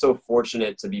 We're so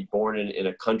fortunate to be born in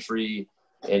a country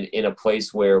and in a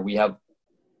place where we have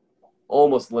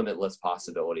almost limitless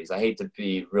possibilities. I hate to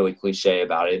be really cliche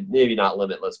about it, maybe not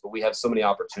limitless, but we have so many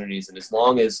opportunities. And as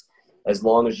long as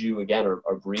you, again,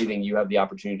 are breathing, you have the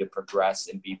opportunity to progress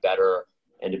and be better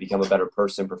and to become a better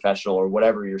person, professional, or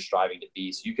whatever you're striving to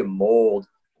be. So you can mold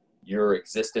your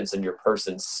existence and your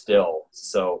person still.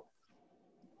 So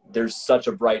there's such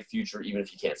a bright future, even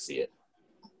if you can't see it.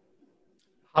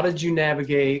 How did you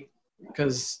navigate?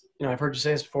 Because, I've heard you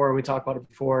say this before. We talked about it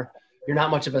before. You're not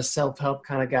much of a self-help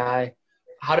kind of guy.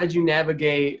 How did you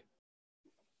navigate?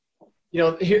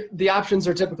 Here, the options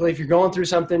are typically, if you're going through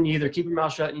something, you either keep your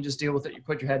mouth shut and you just deal with it. You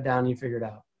put your head down and you figure it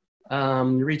out.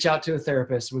 You reach out to a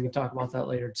therapist. We can talk about that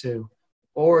later too.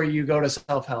 Or you go to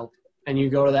self-help and you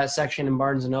go to that section in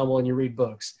Barnes & Noble and you read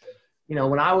books.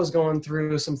 When I was going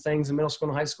through some things in middle school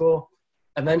and high school,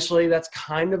 eventually that's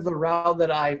kind of the route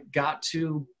that I got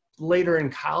to later in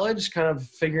college, kind of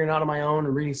figuring out on my own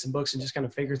and reading some books and just kind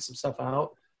of figuring some stuff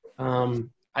out.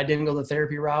 I didn't go the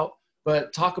therapy route,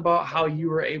 but talk about how you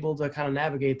were able to kind of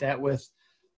navigate that with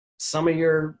some of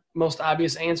your most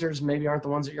obvious answers maybe aren't the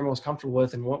ones that you're most comfortable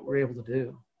with, and what we're able to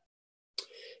do.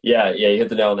 Yeah, you hit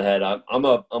the nail on the head.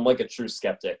 I'm like a true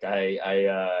skeptic.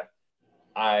 I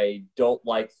don't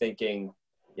like thinking,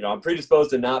 I'm predisposed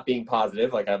to not being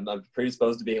positive. Like I'm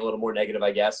predisposed to being a little more negative,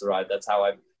 I guess. Or that's how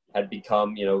I had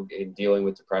become, in dealing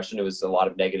with depression. It was a lot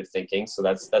of negative thinking. So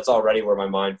that's already where my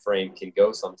mind frame can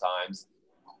go sometimes.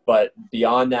 But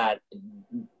beyond that,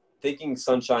 thinking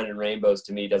sunshine and rainbows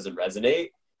to me doesn't resonate.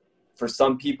 For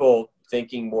some people,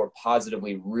 thinking more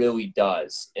positively really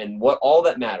does. And all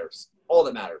that matters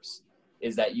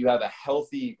is that you have a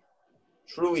healthy,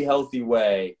 truly healthy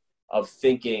way of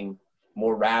thinking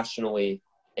more rationally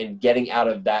and getting out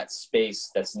of that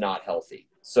space that's not healthy.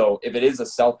 So if it is a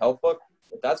self-help book,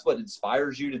 if that's what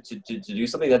inspires you to do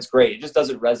something, that's great. It just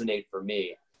doesn't resonate for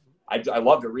me. I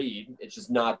love to read. It's just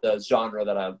not the genre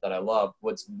that I love.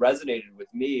 What's resonated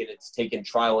with me, and it's taken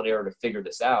trial and error to figure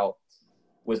this out,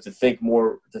 was to think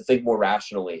more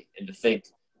rationally and to think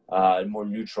more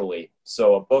neutrally.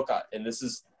 So a book, and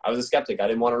I was a skeptic. I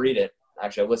didn't want to read it.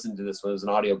 Actually, I listened to this when it was an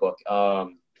audiobook. Oh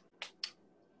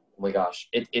my gosh.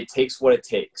 It Takes What It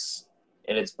Takes.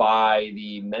 And it's by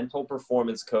the mental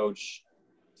performance coach,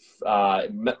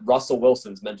 Russell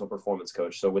Wilson's mental performance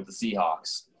coach. So with the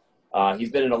Seahawks.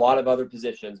 He's been in a lot of other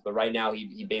positions, but right now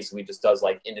he basically just does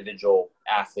like individual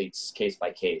athletes case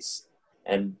by case.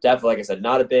 And definitely, like I said,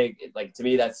 not a big, like to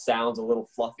me, that sounds a little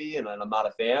fluffy and I'm not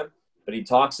a fan, but he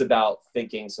talks about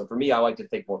thinking. So for me, I like to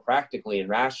think more practically and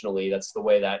rationally. That's the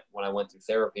way that when I went through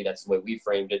therapy, that's the way we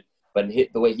framed it. But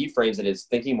the way he frames it is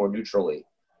thinking more neutrally.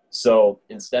 So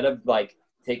instead of like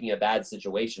taking a bad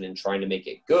situation and trying to make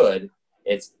it good,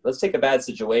 it's let's take a bad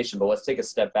situation, but let's take a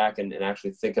step back and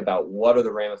actually think about what are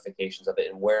the ramifications of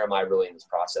it and where am I really in this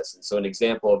process. And so an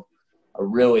example of a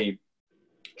really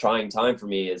trying time for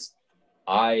me is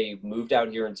I moved out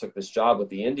here and took this job with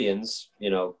the Indians,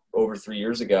 over 3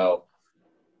 years ago,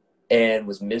 and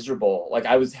was miserable. Like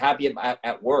I was happy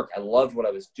at work. I loved what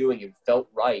I was doing. It felt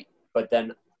right. But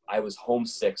then I was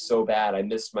homesick so bad. I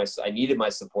needed my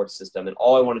support system, and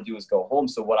all I wanted to do was go home.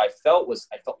 So what I felt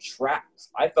trapped.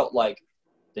 I felt like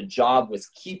the job was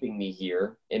keeping me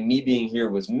here and me being here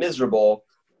was miserable,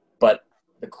 but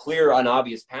the clear and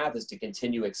obvious path is to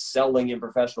continue excelling in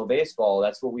professional baseball.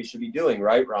 That's what we should be doing,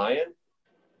 right, Ryan?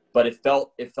 But it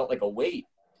felt like a weight.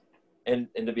 And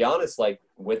to be honest, like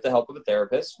with the help of a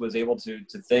therapist, was able to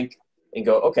think and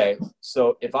go, okay,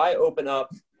 so if I open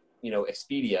up,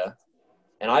 Expedia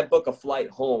and I book a flight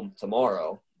home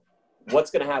tomorrow,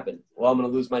 what's going to happen? Well, I'm going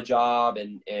to lose my job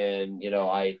and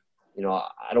I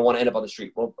don't want to end up on the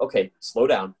street. Well, okay, slow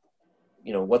down.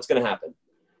 What's going to happen?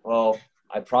 Well,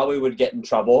 I probably would get in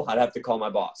trouble. I'd have to call my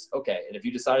boss. Okay. And if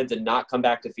you decided to not come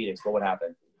back to Phoenix, what would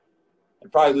happen?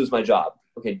 I'd probably lose my job.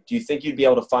 Okay. Do you think you'd be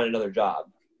able to find another job?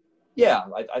 Yeah,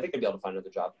 I think I'd be able to find another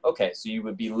job. Okay. So you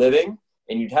would be living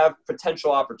and you'd have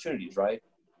potential opportunities, right?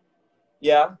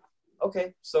 Yeah.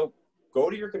 Okay. So go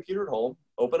to your computer at home,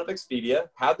 open up Expedia,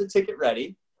 have the ticket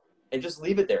ready, and just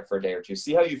leave it there for a day or two.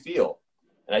 See how you feel.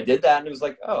 And I did that, and it was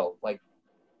like, oh, like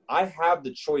I have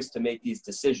the choice to make these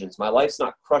decisions. My life's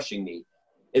not crushing me.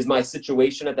 Is my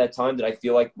situation at that time, did I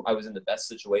feel like I was in the best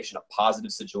situation, a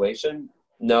positive situation?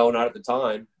 No, not at the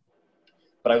time.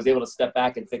 But I was able to step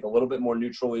back and think a little bit more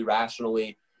neutrally,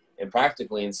 rationally, and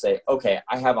practically and say, okay,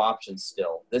 I have options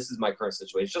still. This is my current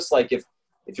situation. Just like if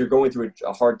you're going through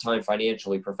a hard time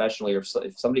financially, professionally, or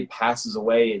if somebody passes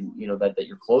away and, that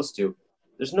you're close to,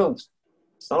 it's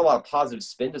not a lot of positive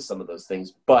spin to some of those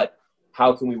things, but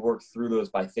how can we work through those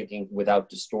by thinking without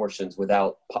distortions,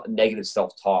 without negative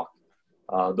self-talk?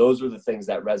 Those are the things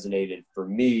that resonated for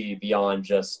me beyond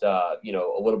just, a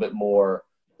little bit more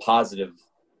positive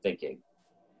thinking.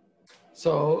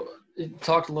 So you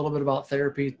talked a little bit about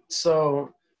therapy.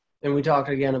 So, and we talked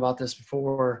again about this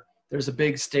before, there's a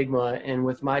big stigma. And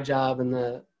with my job in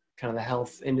the kind of the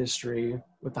health industry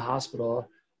with the hospital,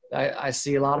 I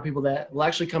see a lot of people that will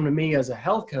actually come to me as a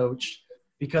health coach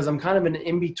because I'm kind of an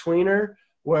in-betweener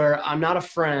where I'm not a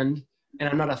friend and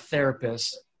I'm not a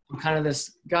therapist. I'm kind of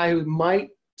this guy who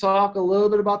might talk a little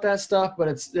bit about that stuff, but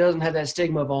it doesn't have that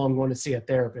stigma of, oh, I'm going to see a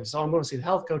therapist. Oh, I'm going to see the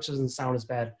health coach doesn't sound as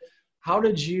bad. How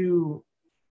did you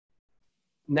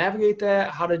navigate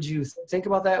that? How did you think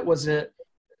about that? Was it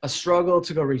a struggle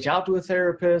to go reach out to a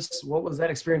therapist? What was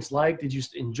that experience like? Did you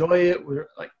enjoy it?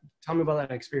 Tell me about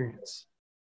that experience.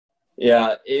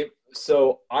 Yeah,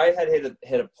 so I had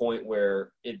hit a point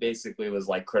where it basically was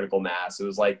like critical mass. It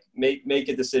was like make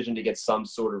a decision to get some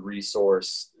sort of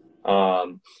resource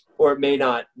Or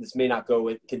this may not go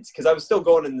with, because I was still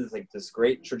going in this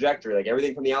great trajectory. Like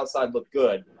everything from the outside looked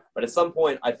good. But at some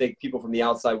point, I think people from the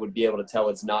outside would be able to tell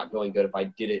it's not going good if I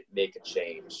didn't make a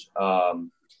change.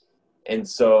 And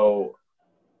so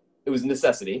it was a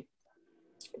necessity.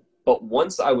 But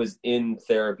once I was in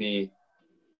therapy,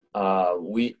 I'll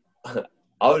be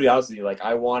honest with you, like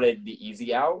I wanted the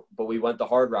easy out, but we went the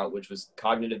hard route, which was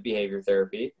cognitive behavior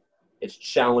therapy. It's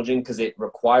challenging because it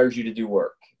requires you to do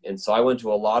work. And so I went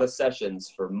to a lot of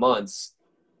sessions for months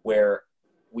where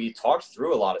we talked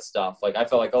through a lot of stuff. Like I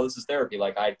felt like, oh, this is therapy.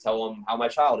 Like I tell them how my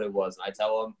childhood was, and I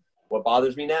tell them what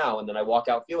bothers me now, and then I walk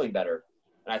out feeling better.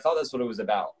 And I thought that's what it was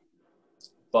about.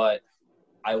 But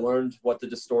I learned what the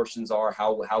distortions are,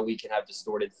 how we can have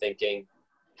distorted thinking,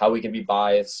 how we can be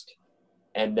biased.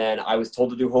 And then I was told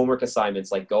to do homework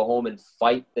assignments, like go home and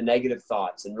fight the negative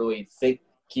thoughts and really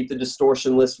keep the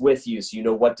distortion list with you. So you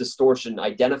know what distortion,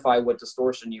 identify what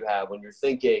distortion you have when you're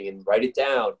thinking and write it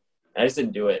down. And I just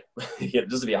didn't do it.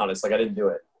 Just to be honest, like I didn't do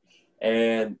it.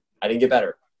 And I didn't get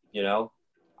better,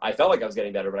 I felt like I was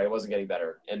getting better, but I wasn't getting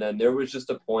better. And then there was just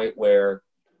a point where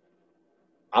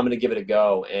I'm going to give it a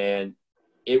go. And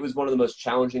it was one of the most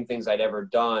challenging things I'd ever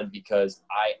done because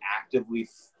I actively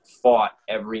fought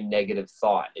every negative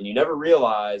thought. And you never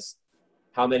realize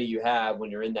how many you have when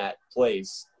you're in that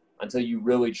place until you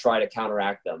really try to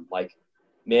counteract them. Like,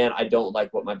 man, I don't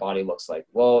like what my body looks like.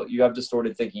 Well, you have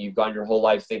distorted thinking. You've gone your whole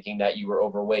life thinking that you were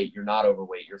overweight. You're not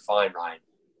overweight. You're fine, Ryan.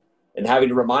 And having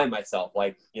to remind myself,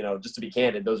 like, just to be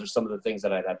candid, those are some of the things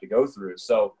that I'd have to go through.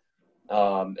 So,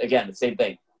 again, the same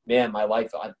thing. Man, my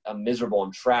life, I'm miserable.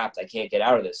 I'm trapped. I can't get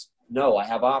out of this. No, I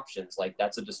have options. Like,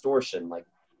 that's a distortion. Like,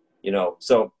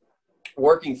 so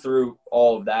working through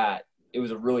all of that, it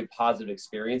was a really positive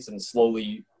experience, and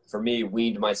slowly, for me,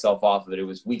 weaned myself off of it. It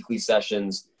was weekly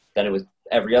sessions, then it was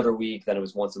every other week, then it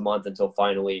was once a month, until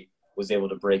finally was able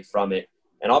to break from it.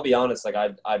 And I'll be honest, like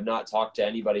I've not talked to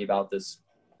anybody about this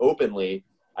openly.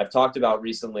 I've talked about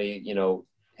recently,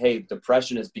 hey,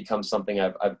 depression has become something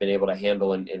I've been able to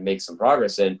handle and make some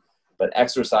progress in, but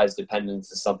exercise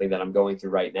dependence is something that I'm going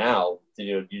through right now.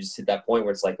 You just hit that point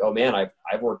where it's like, oh man,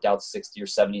 I've worked out 60 or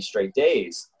 70 straight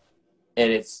days,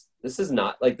 and this is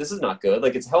not good.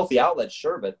 Like, it's a healthy outlet,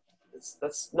 sure, but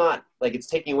that's not, like, it's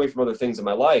taking away from other things in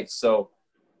my life. So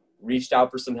reached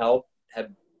out for some help.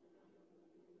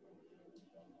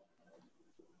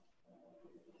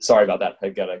 Sorry about that. I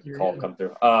got a call come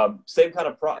through. Same kind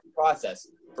of process.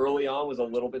 Early on was a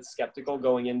little bit skeptical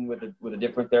going in with a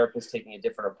different therapist, taking a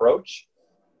different approach,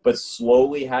 but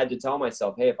slowly had to tell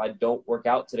myself, hey, if I don't work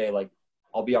out today, like,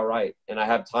 I'll be all right. And I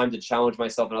have time to challenge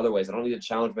myself in other ways. I don't need to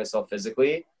challenge myself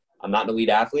physically. I'm not an elite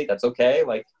athlete. That's okay.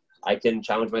 Like, I can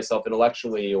challenge myself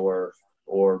intellectually or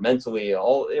mentally,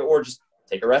 or just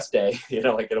take a rest day,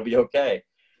 like, it'll be okay.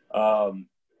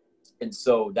 And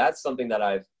so that's something that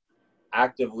I've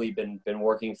actively been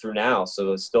working through now.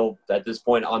 So it's still at this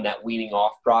point on that weaning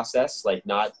off process, like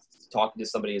not talking to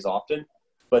somebody as often.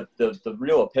 But the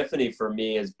real epiphany for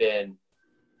me has been,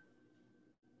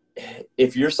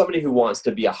 if you're somebody who wants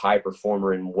to be a high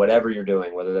performer in whatever you're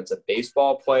doing, whether that's a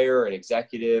baseball player, an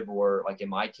executive, or like in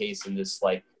my case, in this,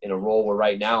 like in a role where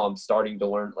right now I'm starting to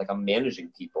learn, like I'm managing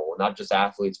people, not just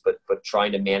athletes, but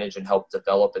trying to manage and help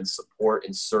develop and support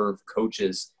and serve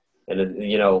coaches and,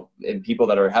 and people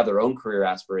that have their own career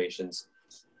aspirations.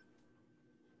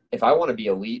 If I want to be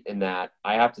elite in that,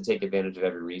 I have to take advantage of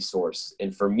every resource.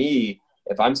 And for me,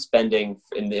 if I'm spending,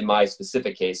 in my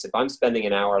specific case, if I'm spending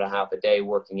an hour and a half a day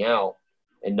working out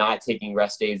and not taking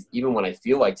rest days, even when I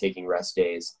feel like taking rest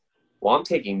days, well, I'm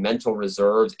taking mental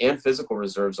reserves and physical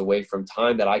reserves away from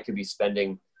time that I could be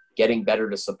spending getting better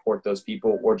to support those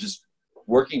people or just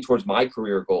working towards my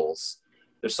career goals.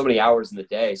 There's so many hours in the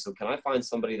day. So can I find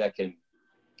somebody that can,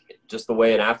 just the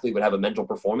way an athlete would have a mental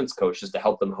performance coach just to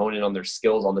help them hone in on their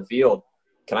skills on the field?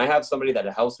 Can I have somebody that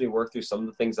helps me work through some of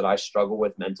the things that I struggle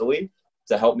with mentally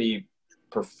to help me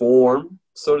perform,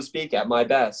 so to speak, at my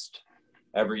best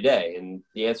every day? And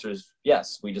the answer is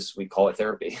yes. We call it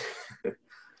therapy.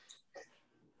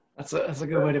 That's a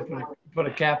good way to put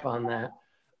a cap on that.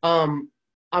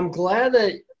 I'm glad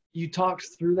that you talked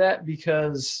through that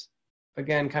because,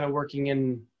 again, kind of working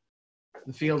in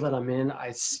the field that I'm in,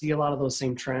 I see a lot of those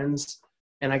same trends.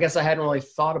 And I guess I hadn't really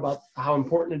thought about how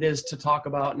important it is to talk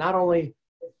about, not only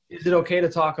is it okay to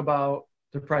talk about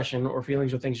depression or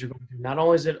feelings or things you're going through, not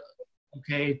only is it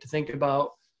okay to think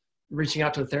about reaching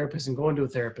out to a therapist and going to a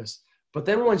therapist, but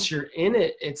then once you're in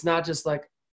it, it's not just like,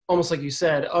 almost like you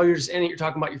said, oh, you're just in it, you're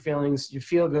talking about your feelings, you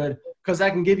feel good, because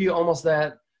that can give you almost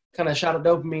that kind of shot of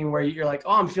dopamine where you're like,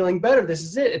 oh, I'm feeling better, this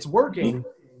is it, it's working.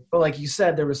 But like you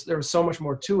said, there was so much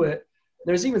more to it.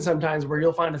 there's even sometimes where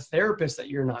you'll find a therapist that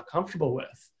you're not comfortable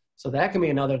with. So that can be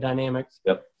another dynamic.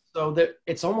 Yep. So that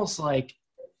it's almost like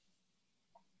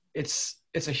it's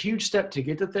a huge step to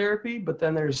get to therapy, but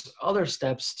then there's other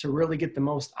steps to really get the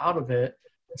most out of it.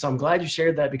 So I'm glad you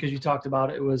shared that, because you talked about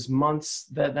it was months,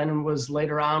 that then it was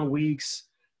later on weeks,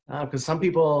 because some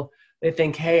people, they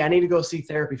think, hey, I need to go see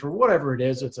therapy for whatever it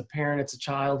is. It's a parent, it's a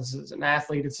child, it's an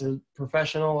athlete, it's a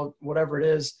professional, whatever it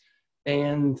is.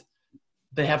 And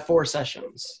they have 4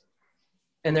 sessions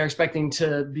and they're expecting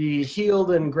to be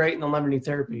healed and great, and they'll never need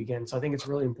therapy again. So I think it's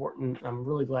really important. I'm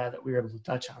really glad that we were able to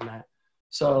touch on that.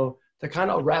 So to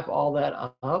kind of wrap all that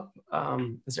up,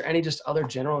 is there any just other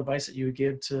general advice that you would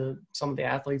give to some of the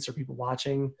athletes or people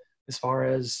watching as far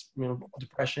as,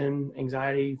 depression,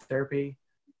 anxiety, therapy?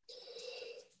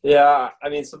 Yeah, I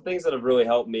mean, some things that have really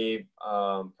helped me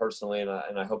personally, and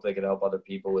I hope they could help other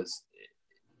people, is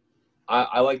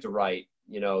I like to write,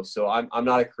 so I'm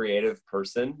not a creative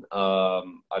person.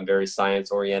 I'm very science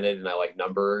oriented, and I like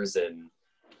numbers, and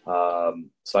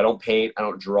so I don't paint, I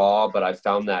don't draw, but I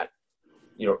found that,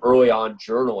 early on,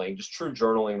 journaling, just true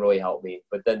journaling, really helped me.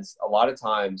 But then a lot of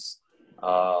times,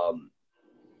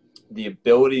 the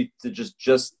ability to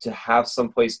just to have some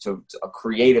place to a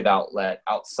creative outlet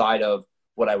outside of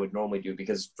what I would normally do.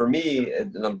 Because for me,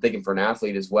 and I'm thinking for an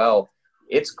athlete as well,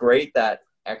 it's great that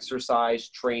exercise,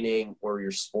 training, or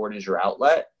your sport is your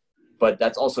outlet, but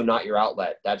that's also not your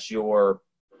outlet. That's your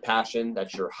passion.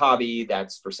 That's your hobby.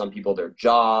 That's, for some people, their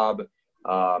job.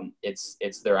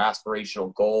 It's their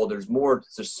aspirational goal. There's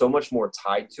so much more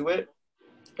tied to it.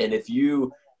 And if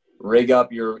you rig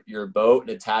up your boat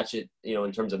and attach it,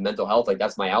 in terms of mental health, like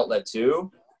that's my outlet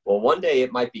too, well, one day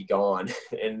it might be gone.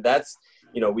 And that's,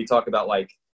 we talk about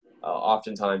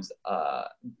oftentimes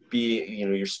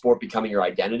your sport becoming your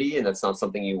identity, and that's not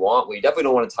something you want. Well, you definitely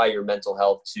don't want to tie your mental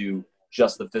health to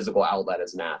just the physical outlet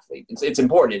as an athlete. It's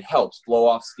important. It helps blow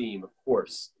off steam, of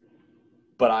course.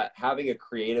 But having a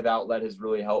creative outlet has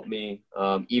really helped me,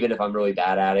 even if I'm really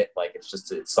bad at it. Like, it's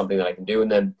something that I can do.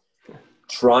 And then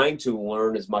trying to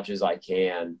learn as much as I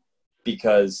can,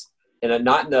 because, and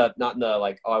not in the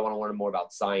like, oh, I want to learn more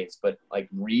about science, but like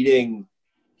reading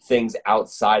things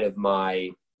outside of my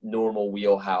normal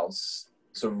wheelhouse.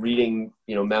 So reading,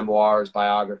 memoirs,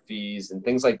 biographies, and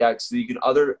things like that, so you can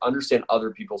understand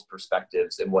other people's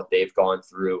perspectives and what they've gone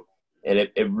through. And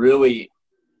it really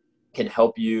can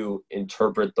help you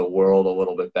interpret the world a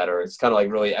little bit better. It's kind of like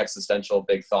really existential,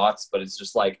 big thoughts, but it's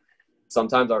just like,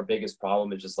 sometimes our biggest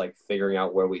problem is just like figuring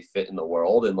out where we fit in the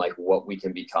world and like what we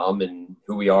can become and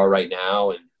who we are right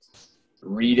now. And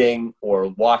reading or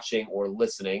watching or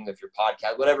listening, if your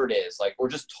podcast, whatever it is, like, or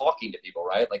just talking to people,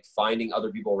 right? Like finding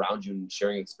other people around you and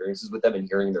sharing experiences with them and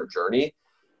hearing their journey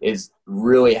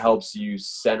really helps you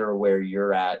center where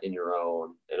you're at in your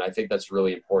own. And I think that's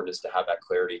really important, is to have that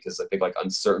clarity, because I think like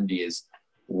uncertainty is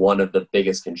one of the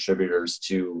biggest contributors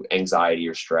to anxiety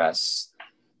or stress.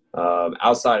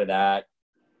 Outside of that,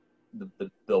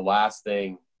 the last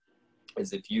thing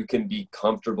is, if you can be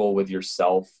comfortable with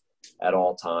yourself at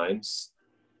all times,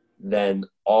 then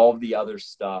all the other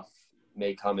stuff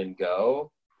may come and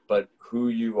go, but who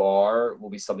you are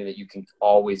will be something that you can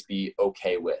always be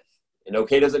okay with. And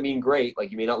okay doesn't mean great.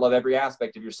 Like, you may not love every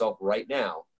aspect of yourself right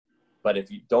now, but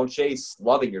if you don't chase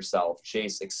loving yourself,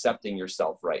 chase accepting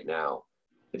yourself right now.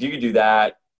 If you could do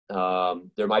that,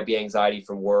 there might be anxiety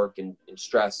from work and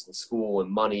stress and school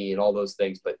and money and all those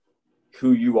things, but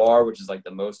who you are, which is like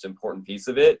the most important piece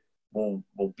of it, will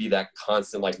be that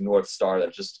constant like North Star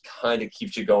that just kind of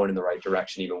keeps you going in the right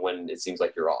direction, even when it seems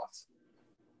like you're off.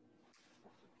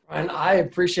 And I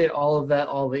appreciate all of that,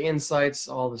 all the insights,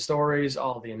 all the stories,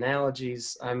 all the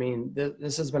analogies. I mean,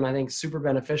 this has been, I think, super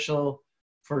beneficial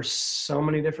for so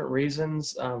many different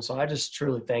reasons. So I just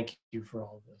truly thank you for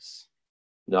all of this.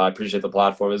 No, I appreciate the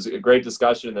platform. It was a great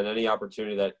discussion, and then any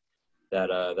opportunity that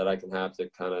I can have to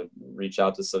kind of reach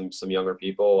out to some younger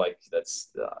people, like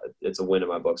it's a win in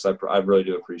my book. So I really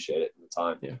do appreciate it and the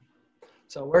time. Yeah.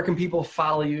 So where can people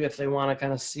follow you if they want to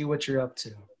kind of see what you're up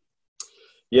to?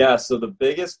 Yeah. So the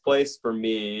biggest place for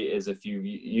me is if you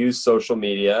use social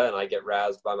media, and I get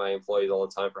razzed by my employees all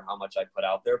the time for how much I put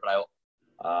out there, but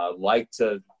I like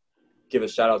to give a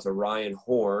shout out to Ryan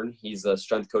Horn. He's a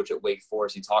strength coach at Wake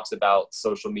Forest. He talks about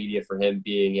social media for him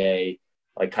being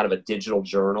kind of a digital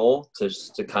journal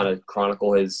to kind of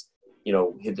chronicle his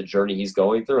the journey he's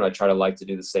going through. And I try to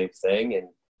do the same thing.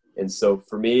 And so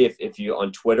for me, if you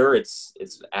on Twitter, it's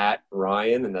at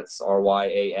Ryan, and that's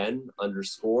RYAN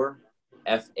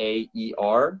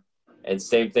 _FAER. And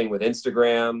same thing with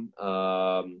Instagram.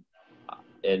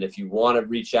 And if you want to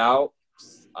reach out,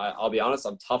 I'll be honest,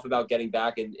 I'm tough about getting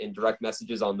back in direct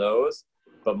messages on those.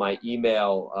 but my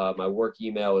email, my work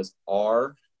email is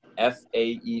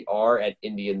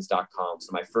rfaer@indians.com. So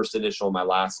my first initial, my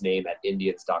last name at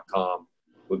indians.com.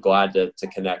 We're glad to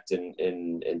connect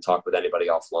and talk with anybody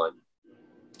offline.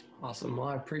 Awesome. Well,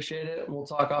 I appreciate it. We'll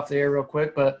talk off the air real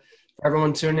quick, but for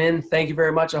everyone tuning in, thank you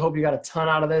very much. I hope you got a ton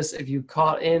out of this. If you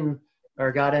got in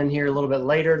here a little bit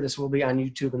later, this will be on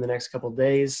YouTube in the next couple of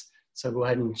days. So go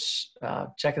ahead and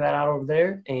check that out over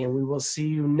there, and we will see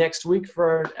you next week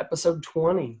for episode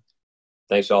 20.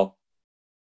 Thanks, y'all.